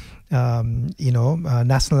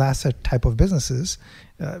 national asset type of businesses.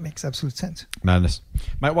 Makes absolute sense. Madness.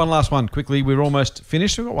 Mate, one last one. Quickly, we're almost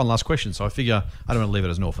finished. We've got one last question, so I figure I don't want to leave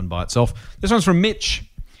it as an orphan by itself. This one's from Mitch.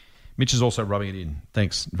 Mitch is also rubbing it in.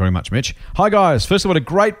 Thanks very much, Mitch. Hi, guys. First of all, what a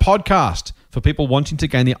great podcast for people wanting to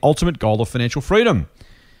gain the ultimate goal of financial freedom.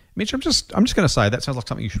 Mitch, I'm just going to say that sounds like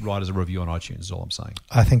something you should write as a review on iTunes is all I'm saying.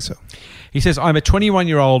 I think so. He says, I'm a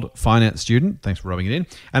 21-year-old finance student. Thanks for rubbing it in.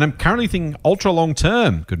 And I'm currently thinking ultra long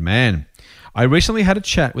term. Good man. I recently had a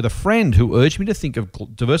chat with a friend who urged me to think of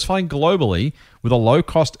diversifying globally with a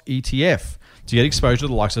low-cost ETF to get exposure to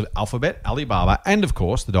the likes of Alphabet, Alibaba, and, of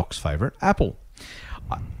course, the doc's favourite, Apple.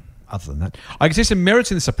 Other than that, I can see some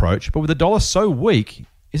merits in this approach, but with the dollar so weak,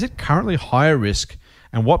 is it currently higher risk?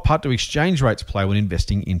 And what part do exchange rates play when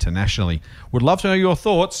investing internationally? Would love to know your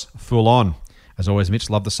thoughts. Full on. As always, Mitch,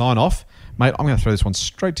 love the sign off. Mate, I'm going to throw this one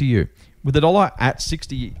straight to you. With the dollar at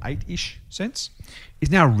 68-ish cents,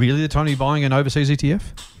 is now really the time to be buying an overseas ETF?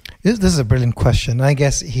 This is a brilliant question. I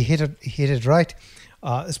guess he hit it right.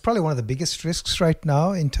 It's probably one of the biggest risks right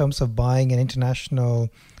now in terms of buying an international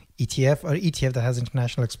ETF or ETF that has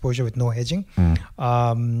international exposure with no hedging,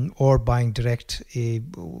 or buying direct,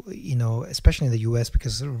 especially in the US,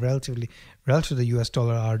 because relative to the US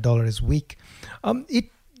dollar, our dollar is weak.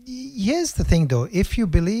 Here's the thing though, if you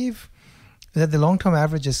believe that the long-term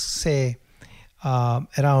average is, say,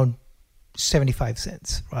 around 75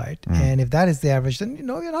 cents, right? And if that is the average, then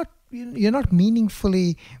you're not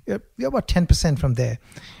meaningfully, you're about 10% from there.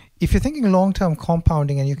 If you're thinking long-term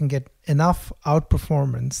compounding and you can get enough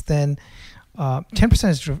outperformance, then 10%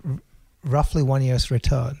 is roughly 1 year's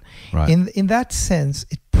return. Right. In that sense,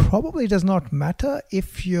 it probably does not matter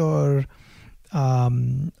if your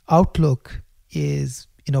outlook is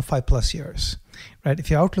 5+ years, right? If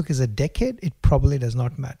your outlook is a decade, it probably does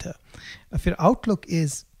not matter. If your outlook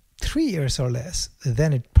is 3 years or less,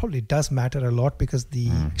 then it probably does matter a lot, because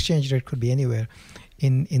the exchange rate could be anywhere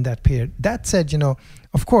in that period. That said,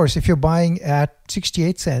 of course, if you're buying at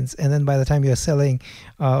 68 cents and then by the time you're selling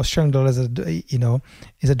Australian dollars, is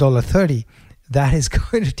 $1.30, that is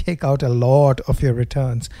going to take out a lot of your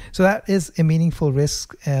returns. So that is a meaningful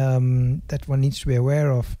risk that one needs to be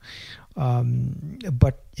aware of.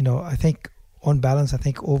 But I think on balance, I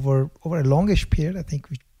think over a longish period, I think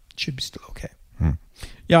we should be still okay.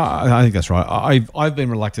 Yeah, I think that's right. I've been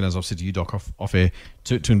reluctant, as I've said to you, Doc, off air,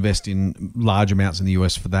 to invest in large amounts in the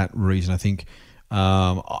US for that reason. I think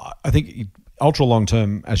ultra long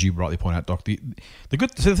term, as you rightly point out, Doc. The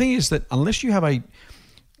thing is that unless you have let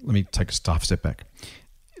me take a step back.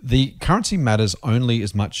 The currency matters only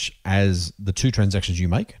as much as the two transactions you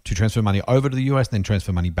make to transfer money over to the US and then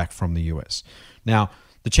transfer money back from the US. Now,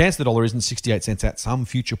 the chance the dollar isn't 68 cents at some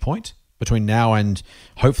future point between now and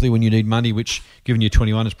hopefully when you need money, which given you're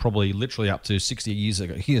 21 is probably literally up to 60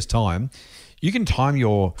 years time, you can time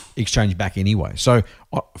your exchange back anyway. So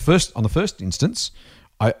on the first instance,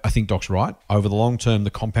 I think Doc's right. Over the long term,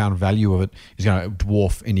 the compound value of it is going to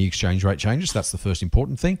dwarf any exchange rate changes. That's the first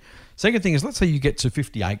important thing. Second thing is, let's say you get to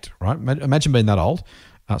 58, right? Imagine being that old.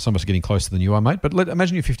 Some of us are getting closer than you are, mate. But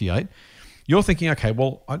imagine you're 58. You're thinking, okay,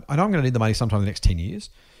 well, I know I'm going to need the money sometime in the next 10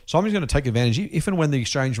 years. So I'm just going to take advantage. If and when the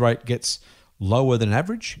exchange rate gets lower than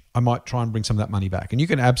average, I might try and bring some of that money back. And you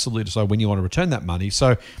can absolutely decide when you want to return that money.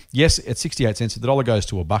 So yes, at 68 cents, if the dollar goes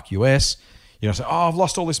to $1 US, say, oh, I've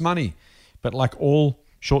lost all this money. But like all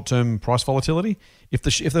short-term price volatility, if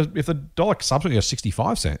the dollar subsequently goes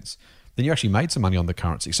 65 cents, then you actually made some money on the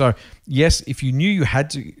currency. So yes, if you knew you had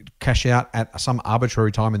to cash out at some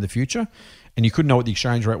arbitrary time in the future and you couldn't know what the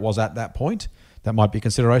exchange rate was at that point, that might be a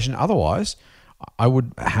consideration. Otherwise, I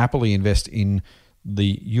would happily invest in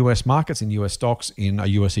the US markets, in US stocks, in a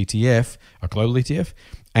US ETF, a global ETF,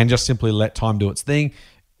 and just simply let time do its thing.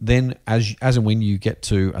 Then as and when you get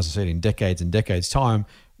to, as I said, in decades and decades time,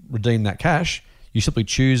 redeem that cash, you simply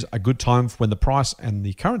choose a good time for when the price and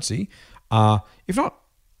the currency are, if not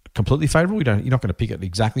completely favorable, you're not going to pick it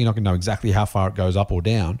exactly, you're not going to know exactly how far it goes up or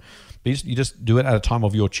down, but you just do it at a time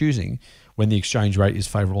of your choosing when the exchange rate is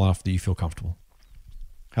favorable enough that you feel comfortable.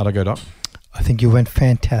 How'd I go, Doc? I think you went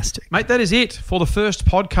fantastic. Mate, that is it for the first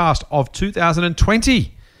podcast of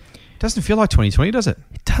 2020. Doesn't feel like 2020, does it?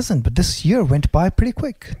 It doesn't, but this year went by pretty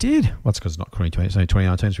quick. It did. Well, it's because it's not 2020, it's only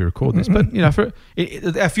 2019 as we record this. But, for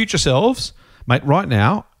our future selves, mate, right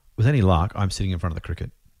now, with any luck, I'm sitting in front of the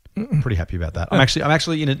cricket. I'm pretty happy about that. I'm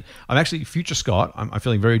actually future Scott. I'm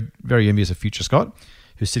feeling very, very envious of future Scott,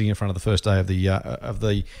 who's sitting in front of the first day of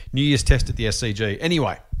the New Year's test at the SCG.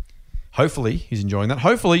 Anyway, hopefully he's enjoying that.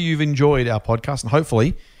 Hopefully you've enjoyed our podcast, and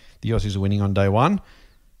hopefully the Aussies are winning on day one.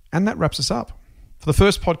 And that wraps us up for the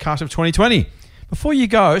first podcast of 2020. Before you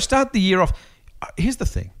go, start the year off. Here's the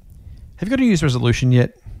thing. Have you got a New Year's resolution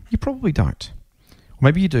yet? You probably don't. Or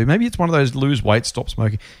maybe you do. Maybe it's one of those lose weight, stop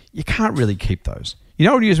smoking. You can't really keep those. You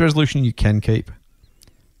know what New Year's resolution you can keep?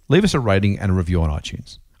 Leave us a rating and a review on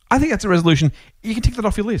iTunes. I think that's a resolution. You can tick that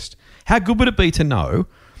off your list. How good would it be to know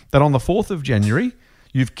that on the 4th of January,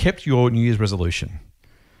 you've kept your New Year's resolution?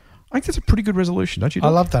 I think that's a pretty good resolution, don't you? I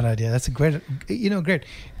Doc? love that idea. That's a great. Great.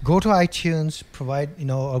 Go to iTunes,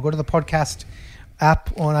 or go to the podcast app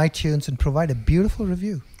on iTunes and provide a beautiful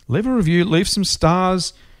review. Leave a review. Leave some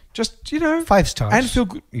stars. Just 5 stars, and feel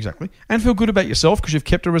good. Exactly, and feel good about yourself because you've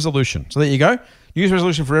kept a resolution. So there you go. New Year's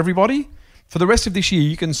resolution for everybody. For the rest of this year,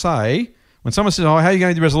 you can say when someone says, "Oh, how are you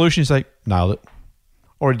going to do the resolution?" You say, "Nailed it.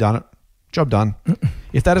 Already done it. Job done."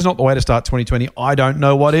 If that is not the way to start 2020, I don't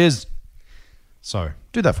know what is. So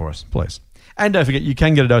do that for us, please. And don't forget, you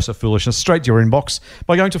can get a dose of foolishness straight to your inbox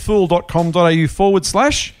by going to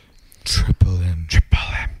fool.com.au/Triple M.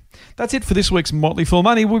 That's it for this week's Motley Fool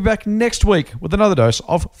Money. We'll be back next week with another dose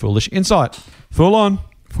of foolish insight. Fool on.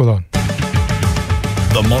 Fool on.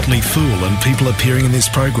 The Motley Fool and people appearing in this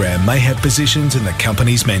program may have positions in the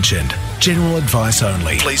companies mentioned. General advice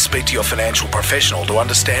only. Please speak to your financial professional to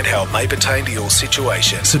understand how it may pertain to your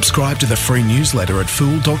situation. Subscribe to the free newsletter at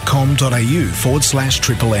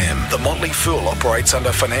fool.com.au/Triple M. The Motley Fool operates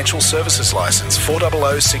under Financial Services Licence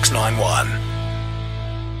 400691.